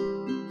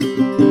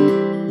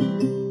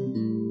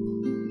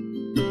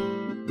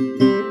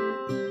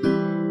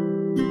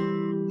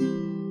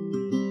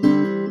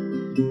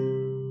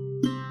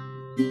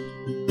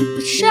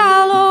 The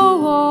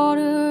shallow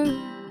water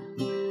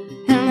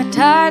and the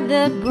tide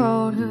that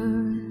brought her.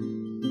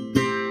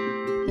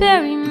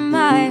 Bury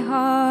my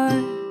heart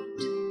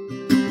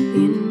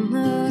in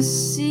the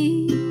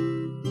sea.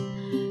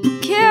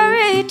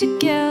 Carry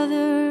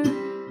together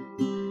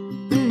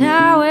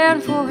now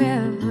and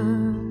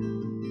forever.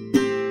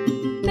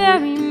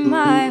 Bury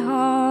my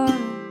heart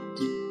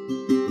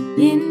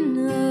in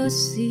the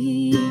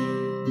sea.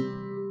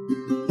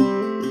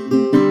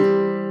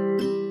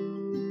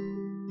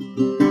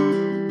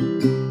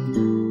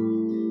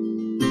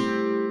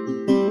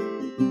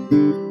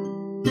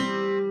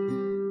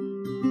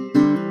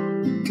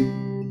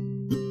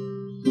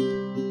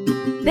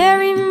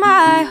 Bury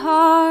my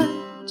heart,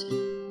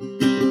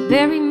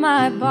 bury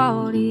my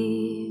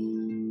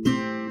body,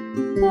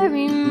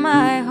 bury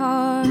my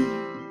heart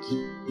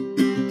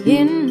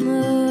in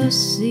the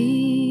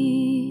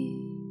sea.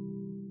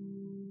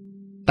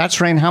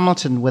 That's Rain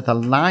Hamilton with a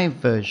live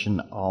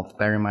version of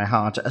Bury My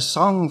Heart, a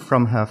song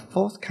from her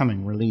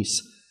forthcoming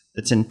release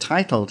that's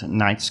entitled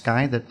Night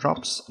Sky, that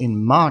drops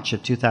in March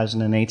of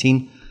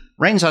 2018.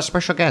 Rain's our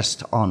special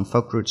guest on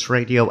Folk Roots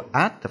Radio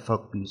at the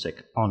Folk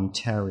Music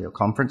Ontario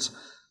Conference.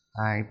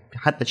 I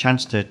had the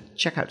chance to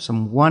check out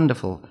some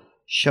wonderful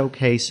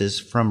showcases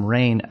from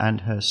Rain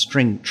and her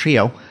string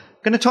trio. I'm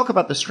going to talk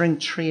about the string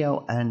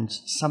trio and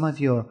some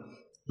of your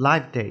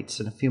live dates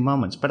in a few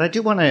moments, but I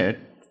do want to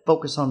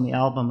focus on the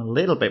album a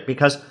little bit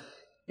because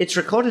it's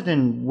recorded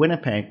in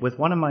Winnipeg with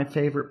one of my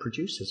favorite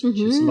producers, which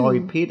is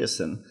Lloyd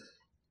Peterson.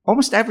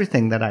 almost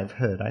everything that I've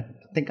heard, I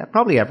think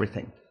probably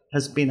everything,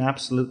 has been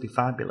absolutely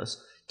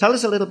fabulous. Tell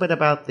us a little bit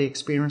about the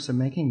experience of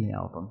making the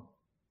album.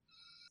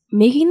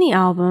 Making the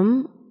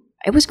album,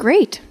 it was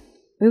great.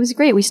 It was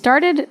great. We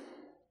started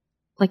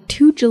like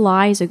 2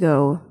 Julys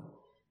ago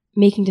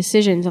making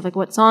decisions of like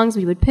what songs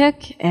we would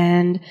pick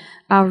and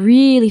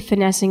really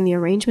finessing the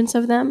arrangements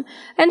of them.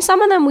 And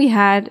some of them we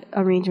had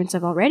arrangements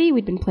of already.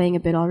 We'd been playing a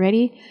bit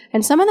already.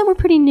 And some of them were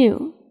pretty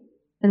new.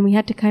 And we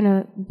had to kind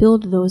of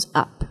build those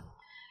up.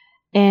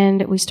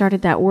 And we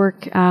started that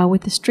work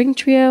with the string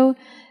trio.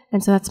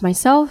 And so that's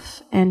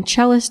myself and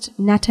cellist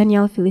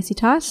Nathaniel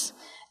Felicitas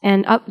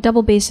and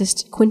double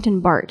bassist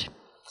Quentin Bart.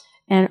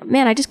 And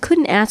man, I just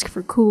couldn't ask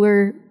for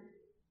cooler,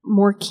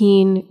 more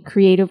keen,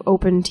 creative,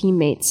 open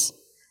teammates.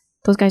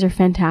 Those guys are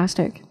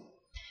fantastic.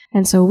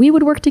 And so we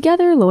would work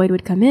together. Lloyd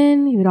would come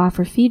in. He would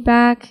offer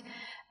feedback.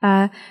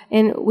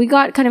 And we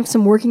got kind of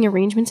some working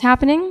arrangements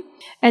happening.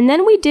 And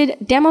then we did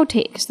demo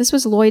takes. This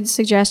was Lloyd's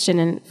suggestion.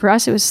 And for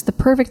us, it was the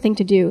perfect thing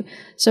to do.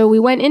 So we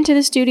went into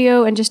the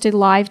studio and just did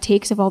live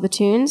takes of all the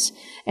tunes.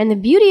 And the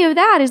beauty of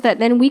that is that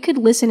then we could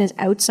listen as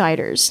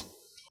outsiders.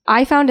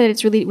 I found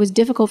that it was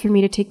difficult for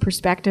me to take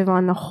perspective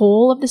on the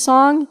whole of the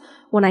song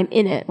when I'm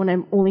in it, when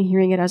I'm only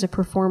hearing it as a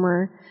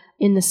performer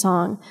in the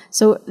song.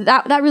 So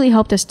that really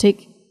helped us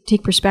take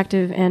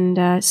perspective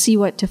and see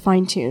what to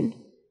fine tune.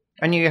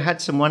 And you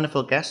had some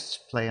wonderful guests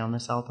play on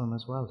this album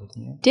as well,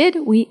 didn't you?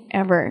 Did we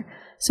ever?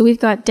 So we've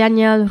got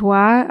Daniel Roy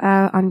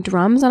on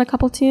drums on a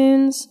couple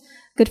tunes.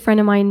 Good friend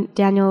of mine,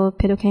 Daniel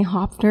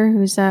Pédoquin-Hopfner,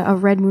 who's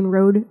of Red Moon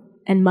Road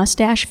and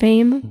Mustache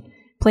fame,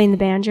 playing the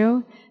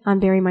banjo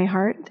on Bury My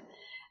Heart.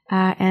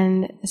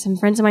 And some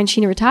friends of mine,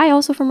 Sheena Ratai,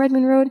 also from Red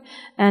Moon Road,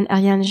 and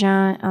Ariane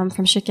Jean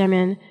from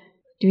Shikamin,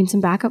 doing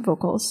some backup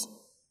vocals.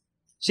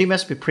 So you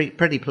must be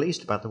pretty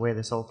pleased about the way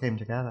this all came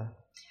together.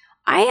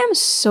 I am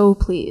so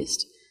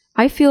pleased.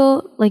 I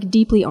feel like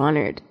deeply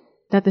honored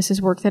that this is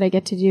work that I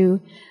get to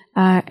do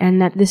and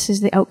that this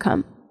is the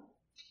outcome.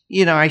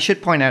 You know, I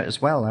should point out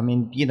as well, I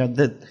mean, you know,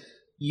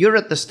 you're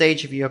at the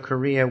stage of your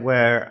career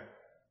where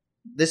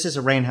this is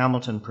a Rain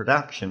Hamilton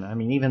production. I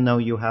mean, even though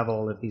you have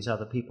all of these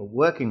other people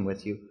working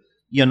with you,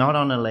 you're not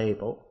on a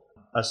label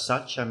as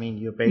such. I mean,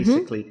 you're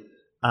basically,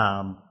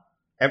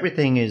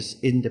 everything is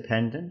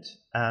independent.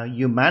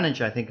 You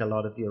manage, I think, a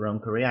lot of your own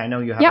career. I know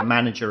you have a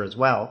manager as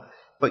well,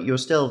 but you're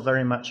still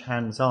very much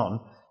hands-on.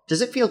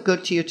 Does it feel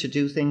good to you to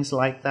do things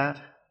like that?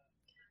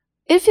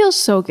 It feels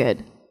so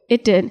good.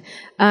 It did.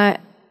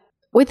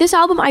 With this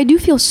album, I do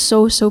feel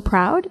so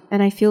proud,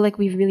 and I feel like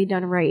we've really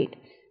done right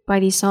by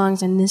these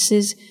songs, and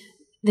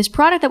this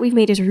product that we've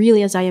made is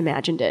really as I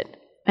imagined it,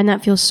 and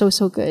that feels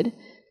so good.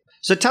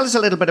 So tell us a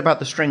little bit about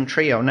the string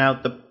trio. Now,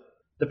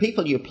 the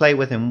people you play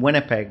with in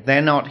Winnipeg,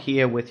 they're not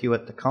here with you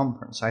at the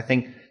conference. I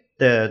think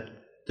the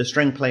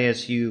string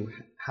players you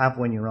have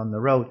when you're on the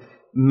road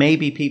may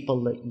be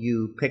people that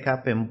you pick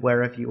up in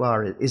wherever you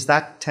are. Is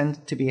that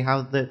tend to be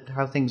how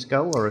things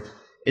go, or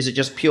is it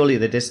just purely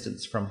the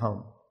distance from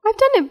home? I've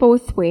done it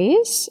both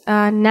ways.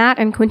 Nat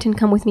and Quentin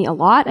come with me a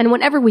lot, and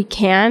whenever we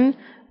can,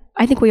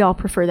 I think we all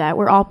prefer that.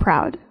 We're all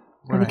proud,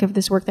 I think, of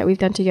this work that we've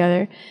done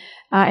together.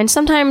 And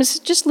sometimes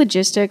just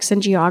logistics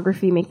and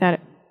geography make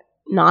that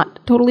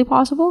not totally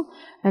possible.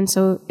 And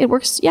so it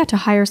works, to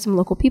hire some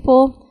local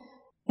people.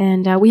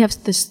 And we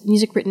have this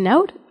music written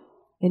out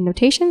in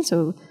notation,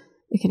 so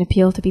it can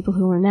appeal to people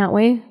who are in that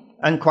way.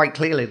 And quite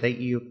clearly,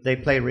 they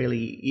play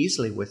really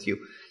easily with you.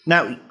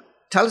 Now,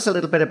 tell us a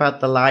little bit about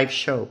the live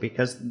show,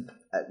 because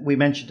we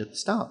mentioned at the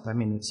start, I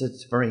mean, it's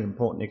a very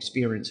important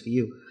experience for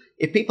you.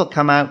 If people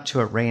come out to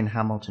a Rain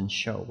Hamilton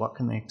show, what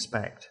can they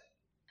expect?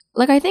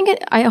 Like,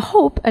 I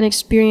hope an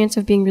experience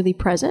of being really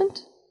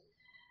present.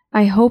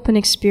 I hope an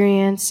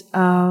experience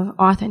of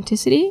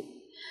authenticity.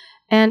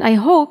 And I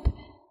hope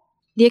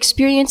the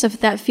experience of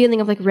that feeling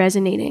of like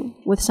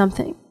resonating with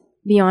something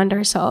beyond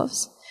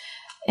ourselves.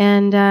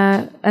 And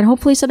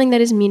hopefully something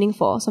that is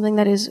meaningful, something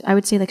that is, I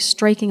would say, like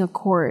striking a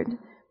chord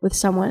with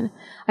someone.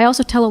 I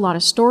also tell a lot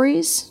of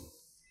stories,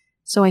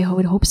 so I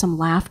would hope some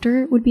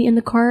laughter would be in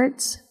the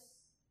cards.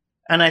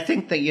 And I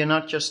think that you're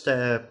not just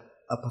a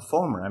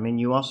performer. I mean,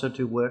 you also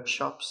do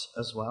workshops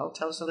as well.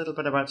 Tell us a little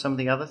bit about some of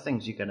the other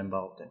things you get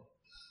involved in.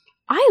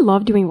 I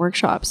love doing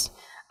workshops.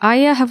 I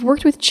have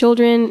worked with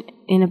children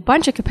in a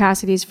bunch of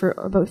capacities for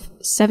about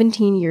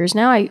 17 years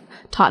now. I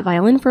taught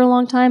violin for a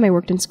long time. I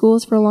worked in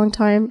schools for a long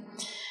time.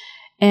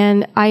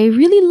 And I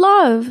really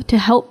love to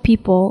help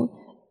people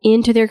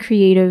into their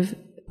creative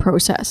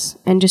process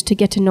and just to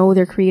get to know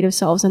their creative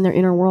selves and their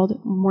inner world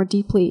more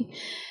deeply.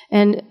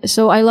 And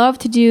so I love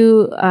to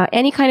do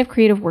any kind of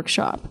creative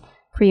workshop.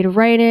 Creative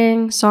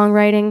writing,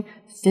 songwriting,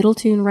 fiddle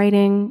tune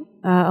writing.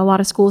 A lot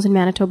of schools in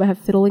Manitoba have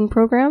fiddling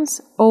programs.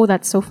 Oh,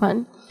 that's so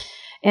fun.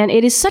 And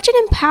it is such an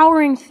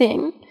empowering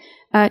thing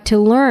to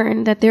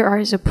learn that there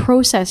is a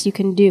process you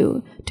can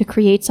do to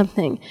create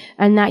something,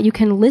 and that you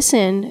can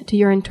listen to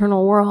your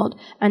internal world,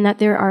 and that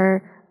there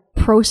are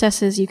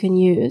processes you can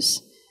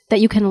use,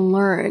 that you can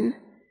learn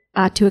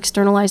to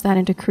externalize that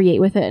and to create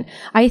with it.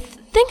 I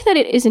think that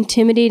it is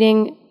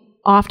intimidating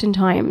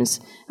oftentimes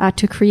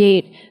to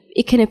create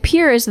it can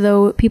appear as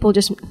though people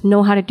just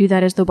know how to do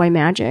that as though by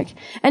magic.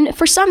 And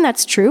for some,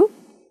 that's true.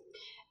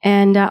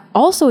 And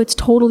also, it's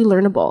totally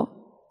learnable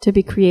to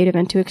be creative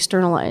and to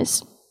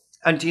externalize.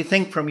 And do you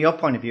think, from your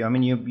point of view, I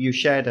mean, you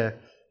shared a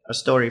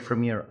story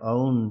from your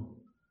own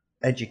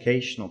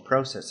educational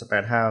process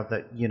about how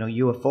that, you know,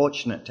 you were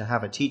fortunate to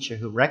have a teacher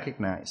who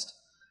recognized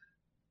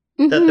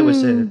that there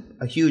was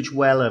a huge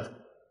well of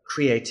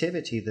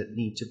creativity that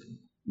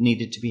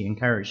needed to be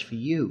encouraged for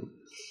you.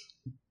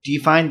 Do you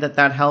find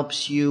that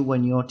helps you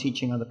when you're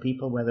teaching other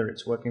people, whether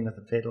it's working with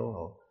the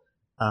fiddle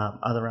or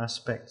other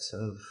aspects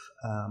of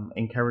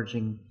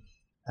encouraging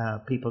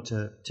people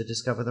to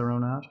discover their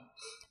own art?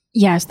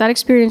 Yes, that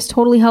experience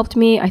totally helped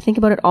me. I think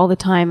about it all the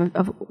time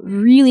of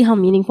really how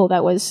meaningful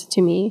that was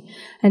to me.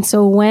 And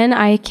so when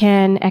I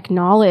can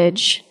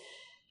acknowledge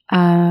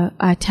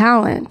a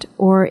talent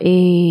or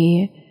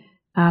a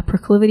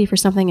proclivity for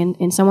something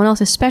in someone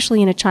else,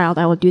 especially in a child,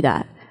 I will do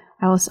that.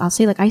 I'll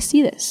say, like, I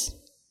see this.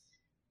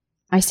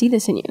 I see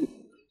this in you.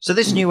 So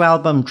this new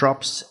album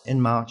drops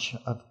in March,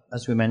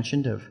 as we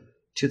mentioned, of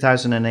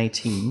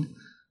 2018.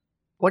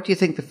 What do you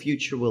think the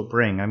future will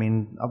bring? I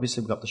mean,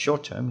 obviously we've got the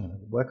short term, you know,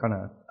 work on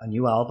a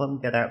new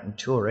album, get out and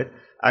tour it.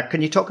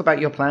 Can you talk about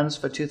your plans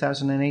for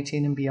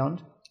 2018 and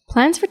beyond?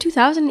 Plans for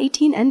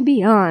 2018 and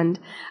beyond.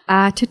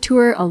 To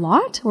tour a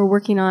lot. We're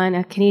working on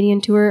a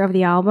Canadian tour of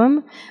the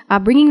album.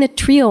 Bringing the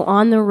trio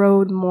on the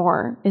road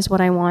more is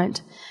what I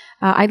want.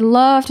 I'd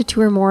love to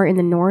tour more in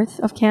the north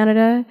of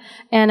Canada.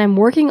 And I'm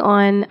working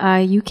on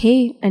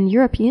UK and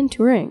European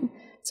touring.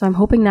 So I'm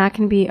hoping that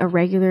can be a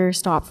regular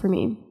stop for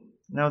me.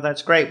 No,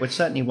 that's great. But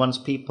certainly once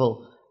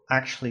people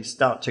actually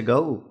start to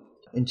go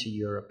into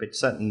Europe, it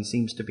certainly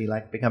seems to be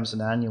like becomes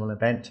an annual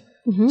event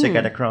to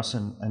get across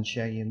and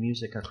share your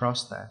music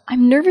across there.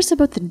 I'm nervous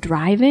about the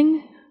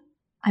driving.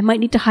 I might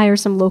need to hire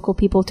some local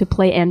people to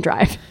play and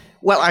drive.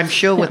 Well, I'm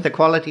sure with the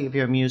quality of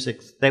your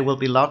music, there will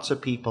be lots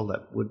of people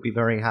that would be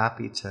very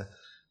happy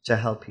to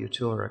help you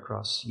tour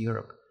across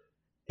Europe.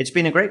 It's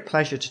been a great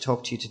pleasure to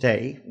talk to you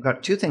today. We've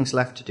got two things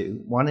left to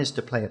do. One is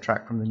to play a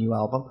track from the new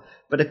album.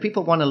 But if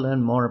people want to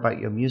learn more about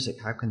your music,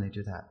 how can they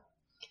do that?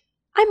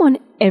 I'm on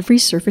every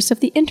surface of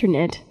the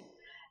internet.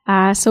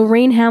 So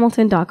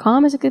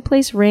rainhamilton.com is a good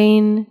place.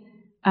 Rain,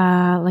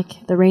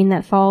 like the rain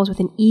that falls with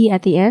an E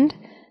at the end.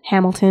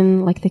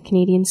 Hamilton, like the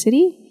Canadian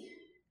city.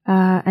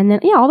 And then,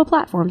 all the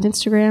platforms.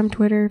 Instagram,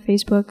 Twitter,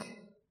 Facebook,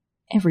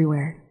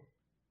 everywhere.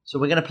 So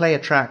we're going to play a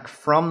track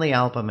from the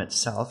album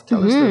itself.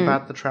 Tell us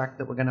about the track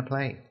that we're going to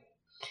play.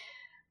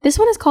 This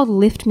one is called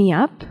Lift Me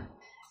Up.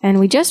 And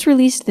we just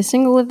released the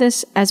single of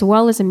this as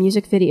well as a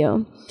music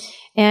video.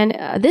 And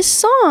this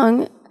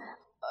song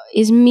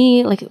is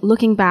me like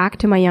looking back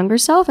to my younger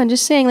self and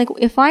just saying, like,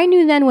 if I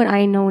knew then what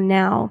I know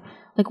now,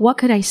 like, what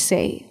could I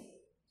say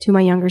to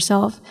my younger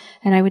self?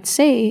 And I would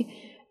say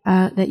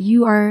that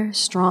you are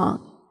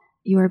strong,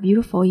 you are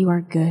beautiful, you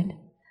are good,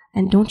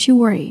 and don't you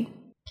worry.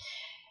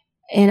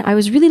 And I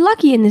was really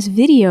lucky in this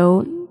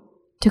video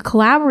to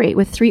collaborate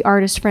with 3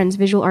 artist friends,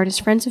 visual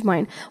artist friends of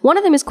mine. One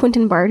of them is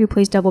Quentin Bard, who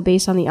plays double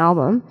bass on the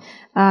album.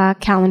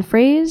 Callan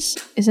Fraze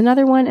is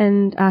another one,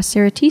 and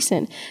Sarah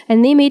Thiessen.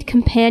 And they made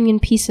companion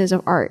pieces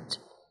of art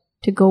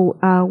to go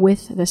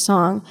with the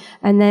song.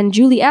 And then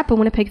Julie Epp, a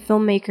Winnipeg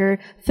filmmaker,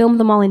 filmed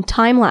them all in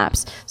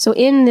time-lapse. So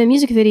in the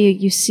music video,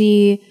 you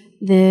see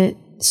the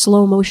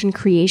slow motion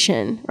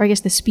creation, or I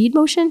guess the speed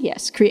motion?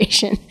 Yes,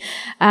 creation,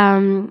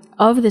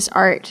 of this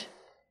art,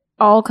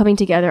 all coming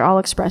together, all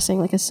expressing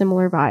like a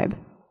similar vibe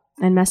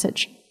and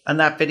message. And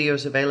that video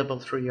is available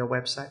through your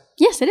website?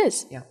 Yes, it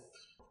is. Yeah.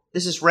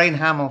 This is Rain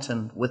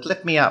Hamilton with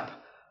Lift Me Up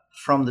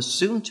from the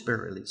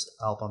soon-to-be-released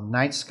album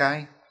Night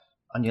Sky,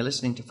 and you're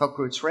listening to Folk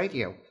Roots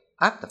Radio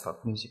at the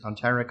Folk Music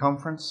Ontario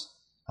Conference,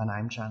 and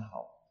I'm Jan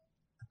Hall.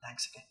 And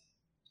thanks again.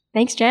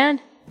 Thanks,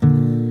 Jan.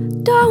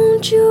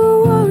 Don't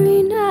you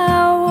worry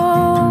now,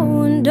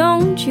 oh, and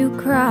don't you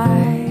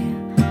cry.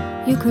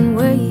 You can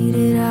wait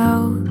it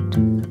out.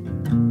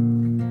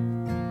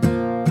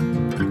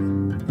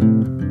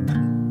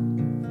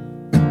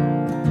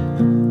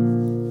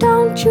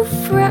 Don't you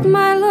fret,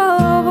 my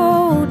love,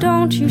 oh,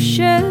 don't you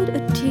shed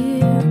a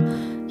tear.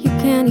 You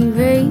can't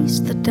erase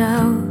the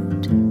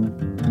doubt.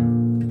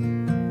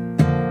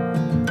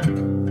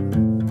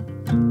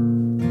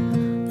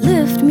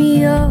 Lift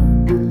me up,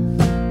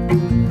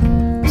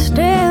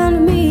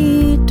 stand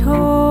me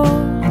tall.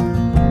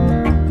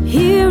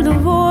 Hear the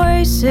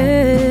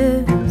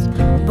voices,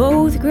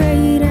 both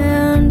great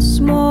and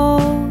small.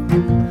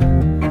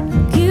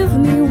 Give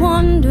me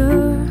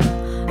wonder,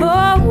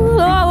 oh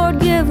Lord,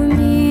 give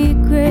me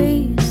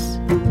grace.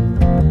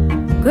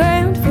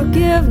 Grant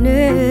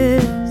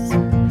forgiveness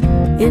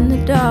in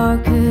the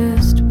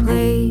darkest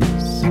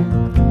place.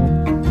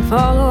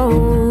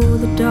 Follow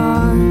the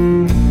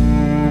dark,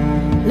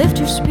 lift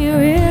your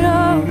spirit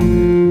up.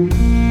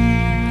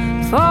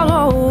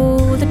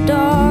 Follow the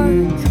dark,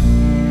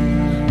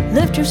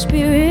 lift your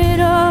spirit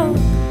up.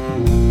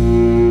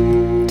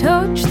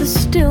 Touch the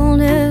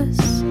stillness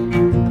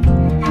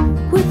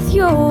with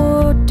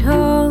your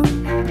tongue.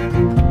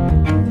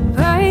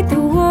 Write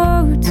the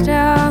words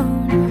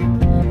down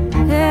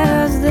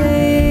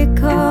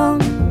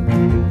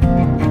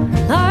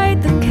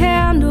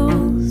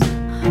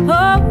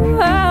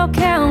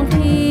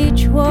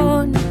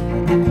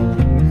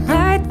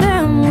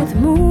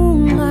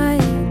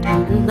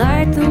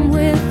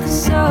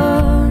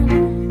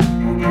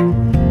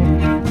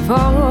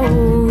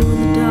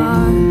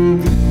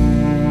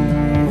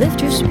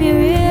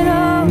spirit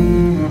up,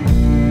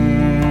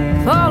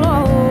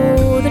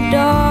 follow the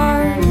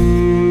dark,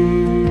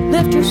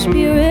 lift your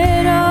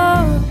spirit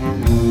up,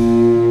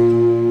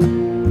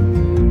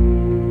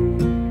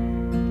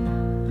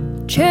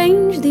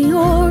 change the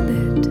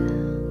orbit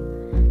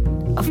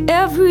of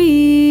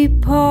every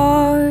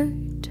part,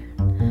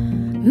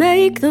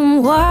 make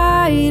them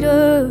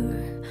wider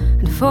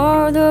and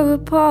farther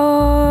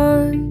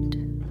apart.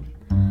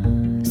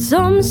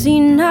 Some see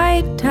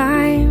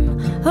nighttime,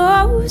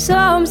 oh,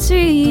 some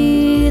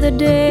see the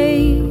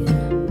day.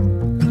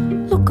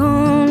 Look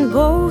on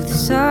both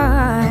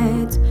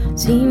sides,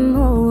 see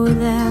more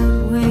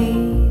that way.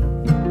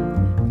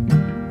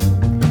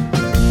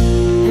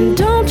 And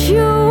don't you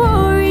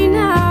worry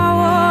now,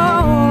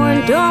 oh,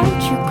 and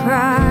don't you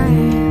cry.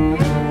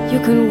 You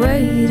can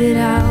wait it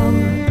out.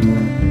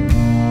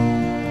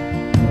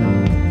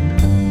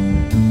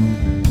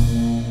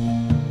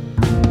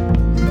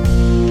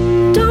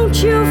 Don't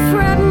you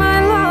fret, my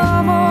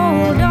love,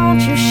 oh, don't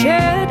you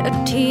shed a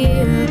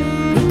tear.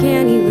 You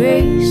can't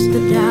erase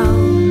the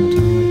doubt.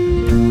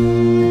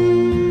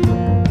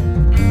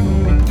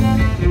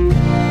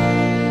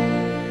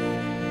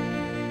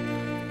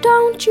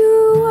 Don't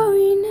you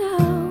worry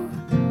now,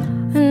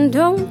 and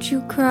don't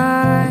you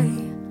cry.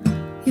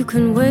 You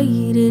can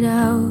wait it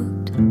out.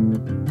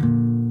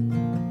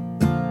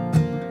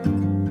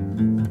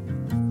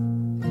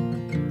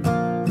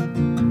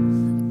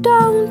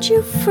 Don't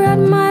you fret,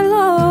 my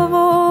love,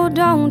 oh,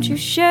 don't you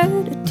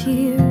shed a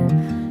tear.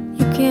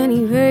 You can't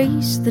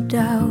erase the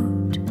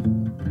doubt.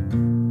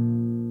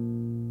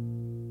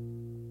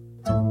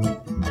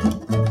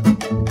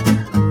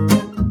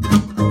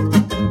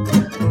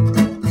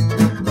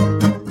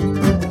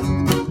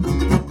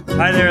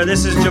 Hi there,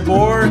 this is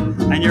Jabor,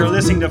 and you're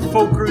listening to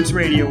Folk Roots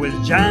Radio with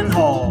Jan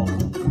Hall.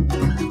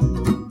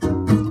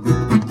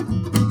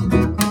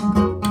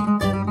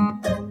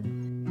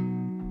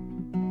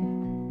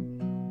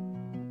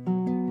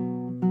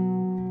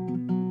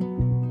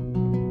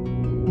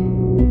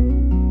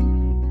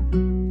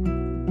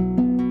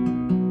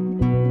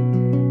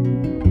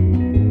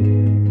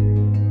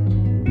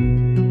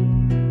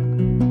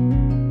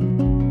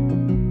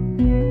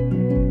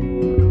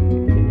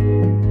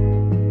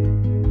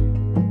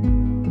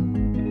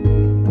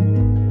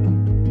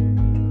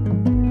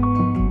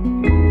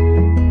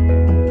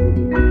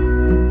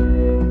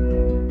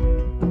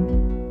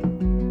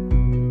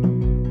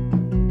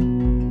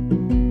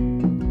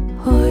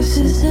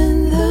 Horses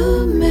in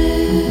the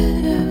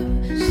meadow,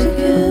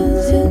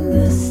 chickens in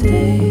the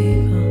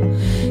stable.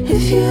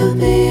 If you'll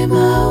be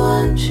my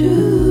one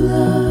true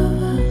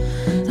love,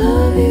 I'll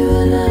love you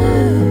and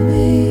I'll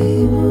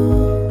be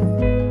more.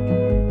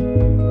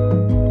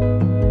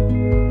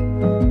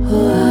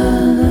 Oh,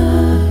 I'll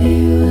love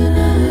you when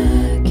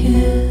I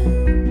can.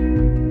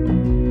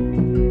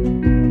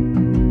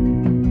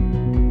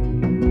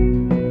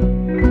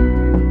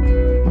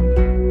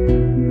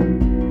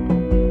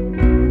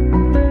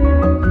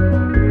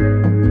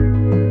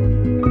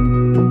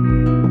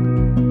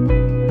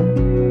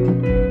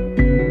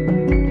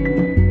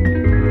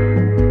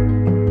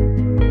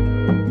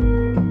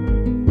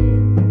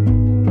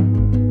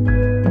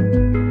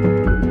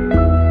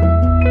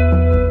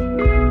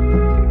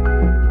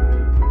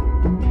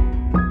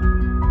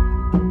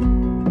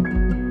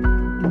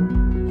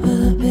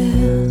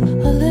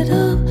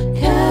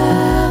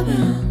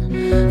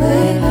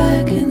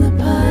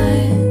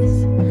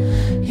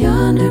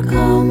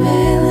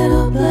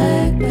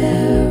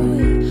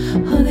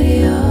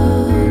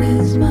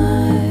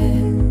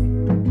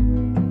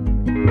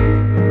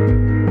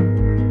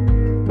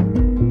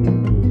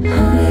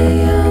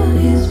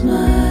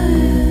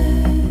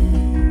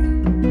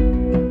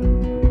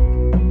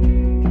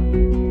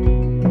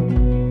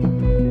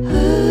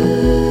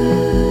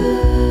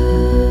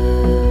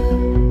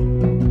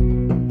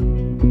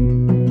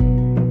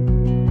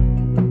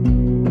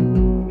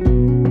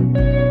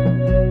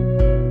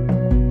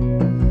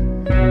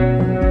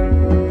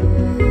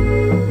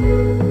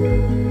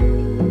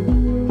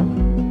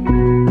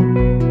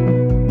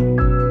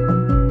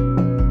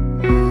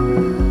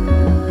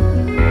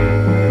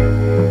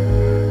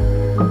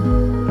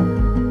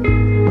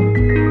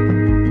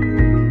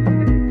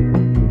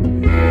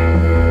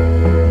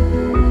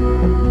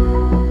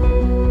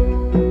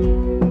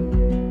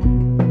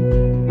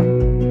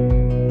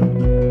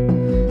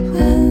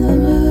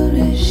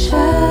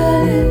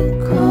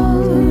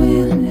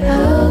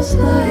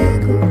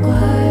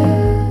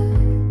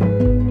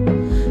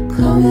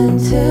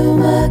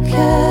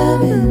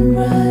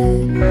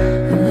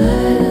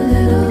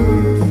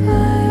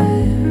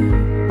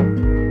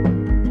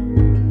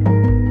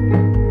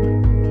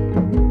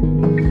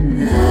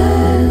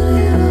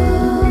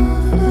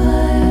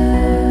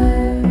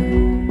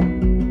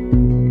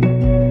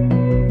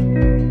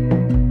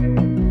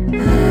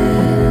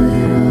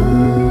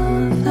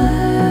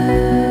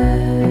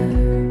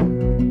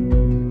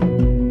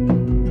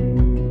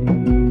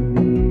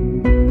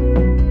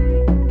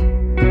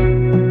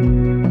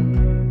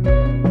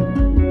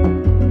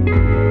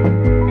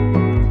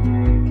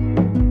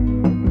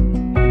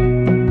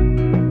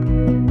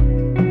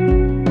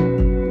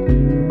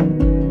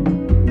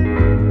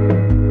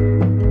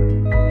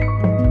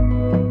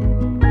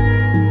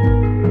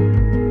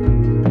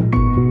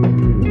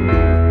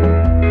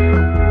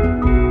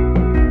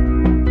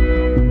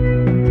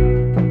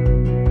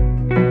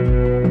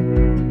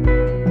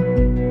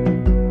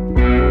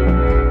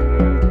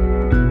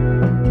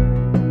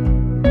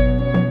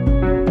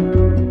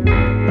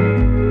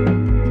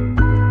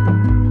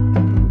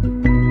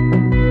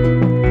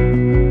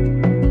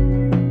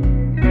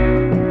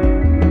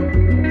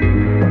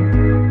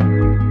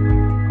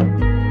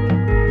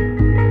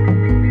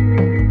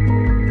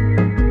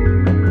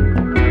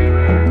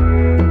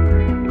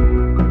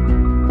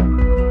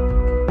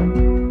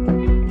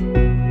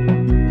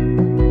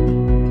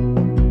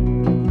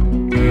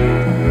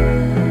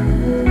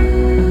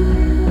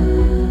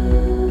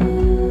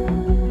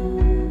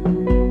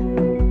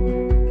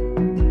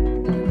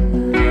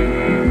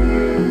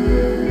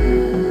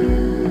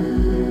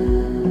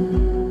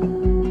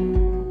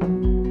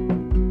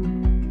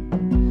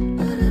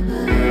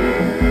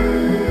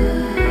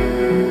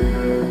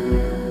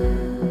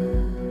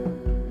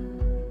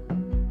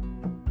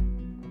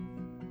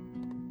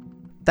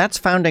 That's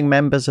founding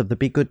members of the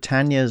Be Good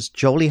Tanyas,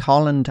 Jolie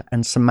Holland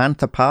and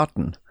Samantha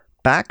Parton,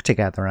 back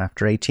together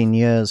after 18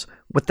 years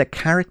with the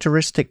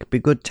characteristic Be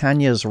Good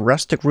Tanyas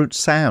rustic roots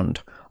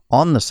sound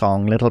on the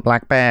song Little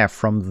Black Bear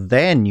from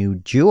their new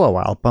duo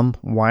album,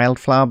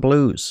 Wildflower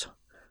Blues.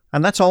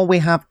 And that's all we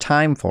have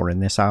time for in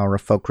this hour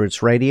of Folk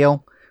Roots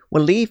Radio.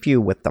 We'll leave you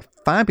with the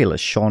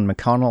fabulous Sean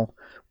McConnell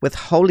with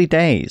Holy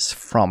Days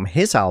from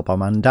his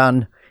album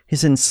Undone,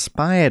 his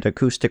inspired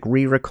acoustic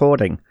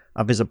re-recording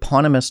of his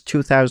eponymous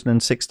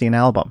 2016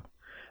 album.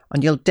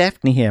 And you'll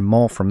definitely hear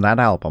more from that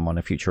album on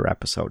a future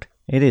episode.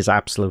 It is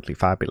absolutely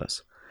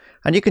fabulous.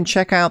 And you can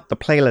check out the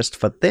playlist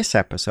for this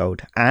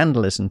episode and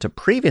listen to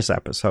previous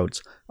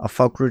episodes of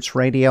Folk Roots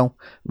Radio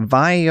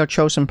via your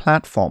chosen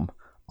platform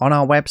on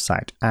our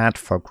website at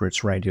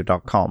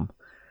folkrootsradio.com.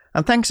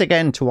 And thanks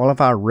again to all of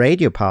our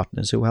radio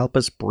partners who help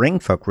us bring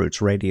Folk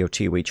Roots Radio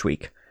to you each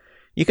week.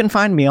 You can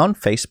find me on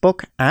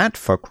Facebook at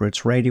Folk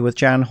Roots Radio with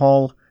Jan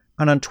Hall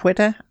and on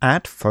Twitter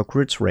at Folk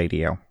Roots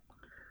Radio.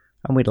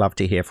 And we'd love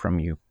to hear from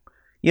you.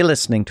 You're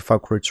listening to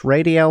Folk Roots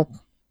Radio,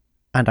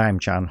 and I'm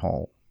Jan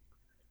Hall.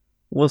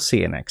 We'll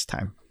see you next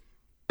time.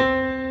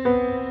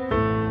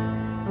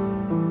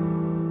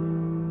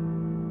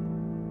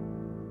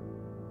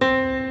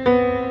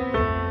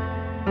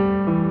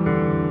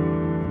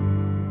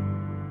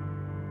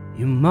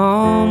 Your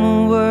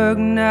mama worked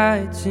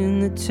nights in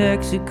the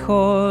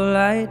Texaco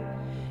light.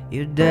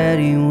 Your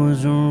daddy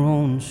was a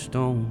Rolling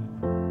Stone.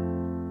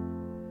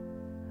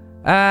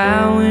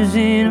 I was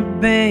in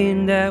a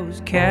band that was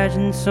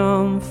catching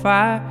some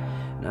fire,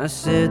 and I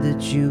said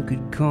that you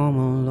could come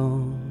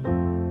along.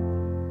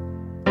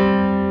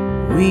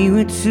 We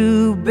were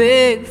too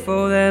big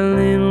for that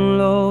little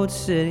old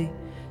city,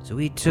 so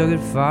we took it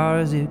far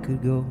as it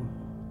could go.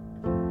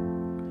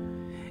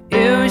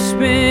 Yeah, we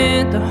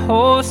spent the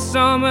whole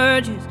summer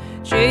just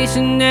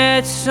chasing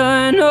that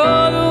sun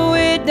all the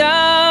way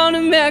down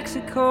to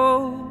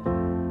Mexico.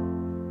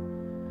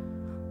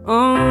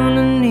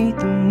 Underneath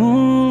the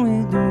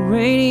moon with the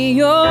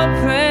radio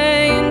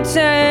playing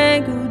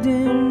Tangled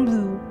in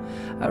Blue,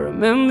 I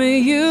remember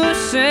you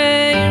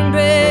saying,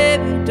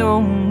 baby,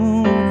 don't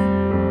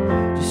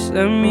move, just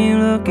let me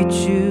look at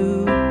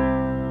you.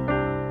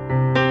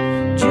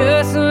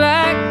 Just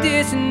like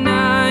this, and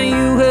now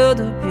you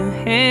held up your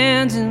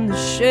hands in the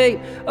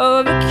shape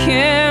of a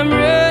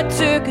camera,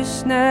 took a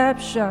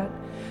snapshot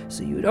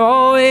so you'd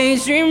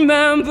always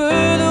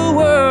remember the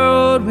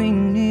world we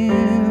knew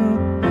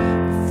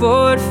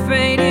before it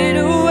faded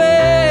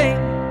away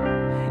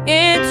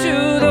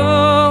into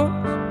those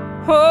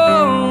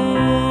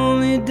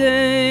holy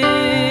days.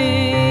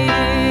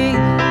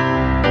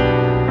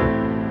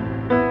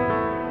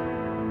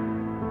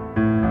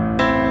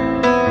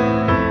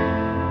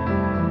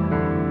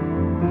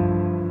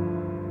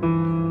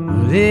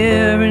 Well,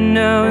 every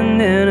now and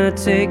then I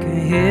take a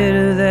hit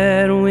of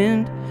that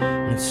wind,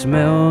 and it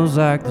smells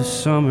like the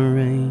summer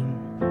rain.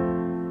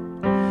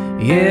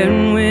 Yeah,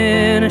 and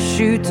when I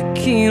shoot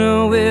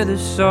tequila with a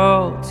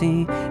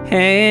salty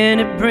hand,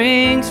 it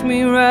brings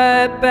me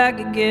right back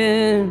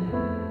again.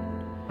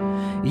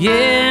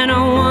 Yeah, and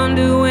I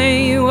wonder where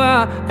you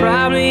are,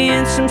 probably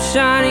in some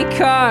shiny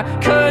car,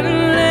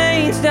 cutting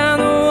lanes down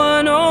the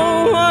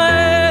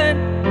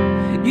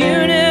 101.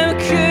 You never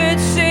could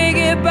say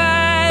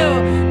goodbye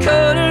or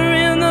color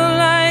in the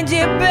lines,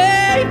 yeah,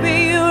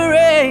 baby, you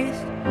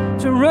raced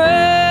to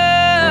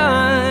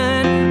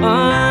run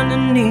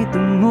underneath the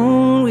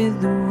moon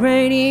with the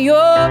radio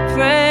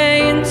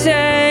playing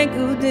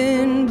Tangled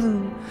in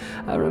Blue.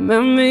 I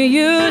remember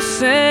you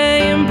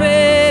saying,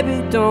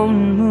 baby,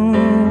 don't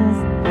move,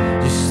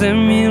 just let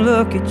me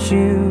look at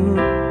you.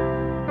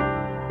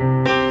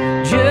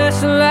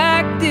 Just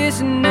like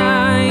this, and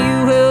now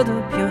you held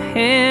up your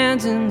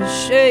hands in the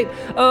shape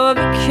of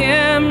a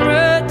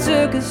camera,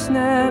 took a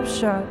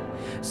snapshot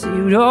so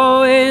you'd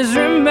always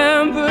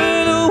remember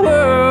the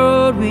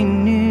world we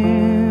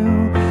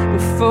knew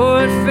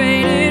before it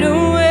faded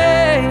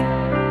away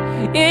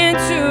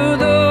into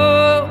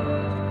the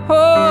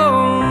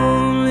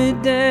holy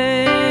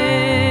days.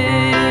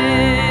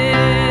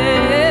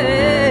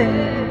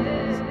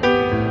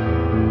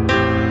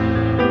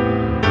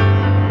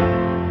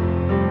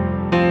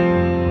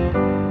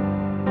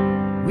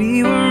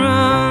 We were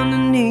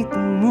underneath the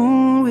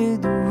moon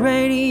with the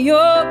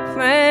radio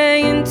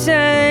playing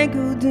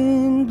Tangled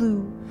in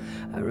Blue.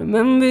 I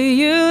remember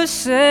you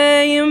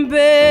saying,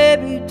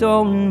 baby,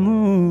 don't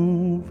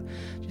move,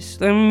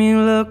 just let me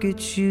look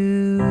at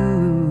you.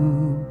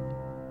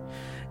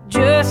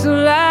 Just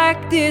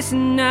like this,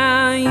 and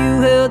now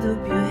you held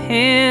up your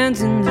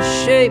hands in the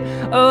shape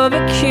of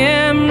a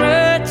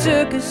camera,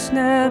 took a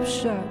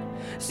snapshot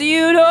so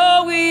you'd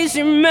always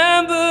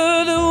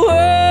remember the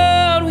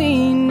world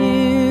we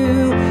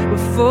knew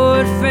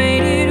before it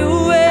faded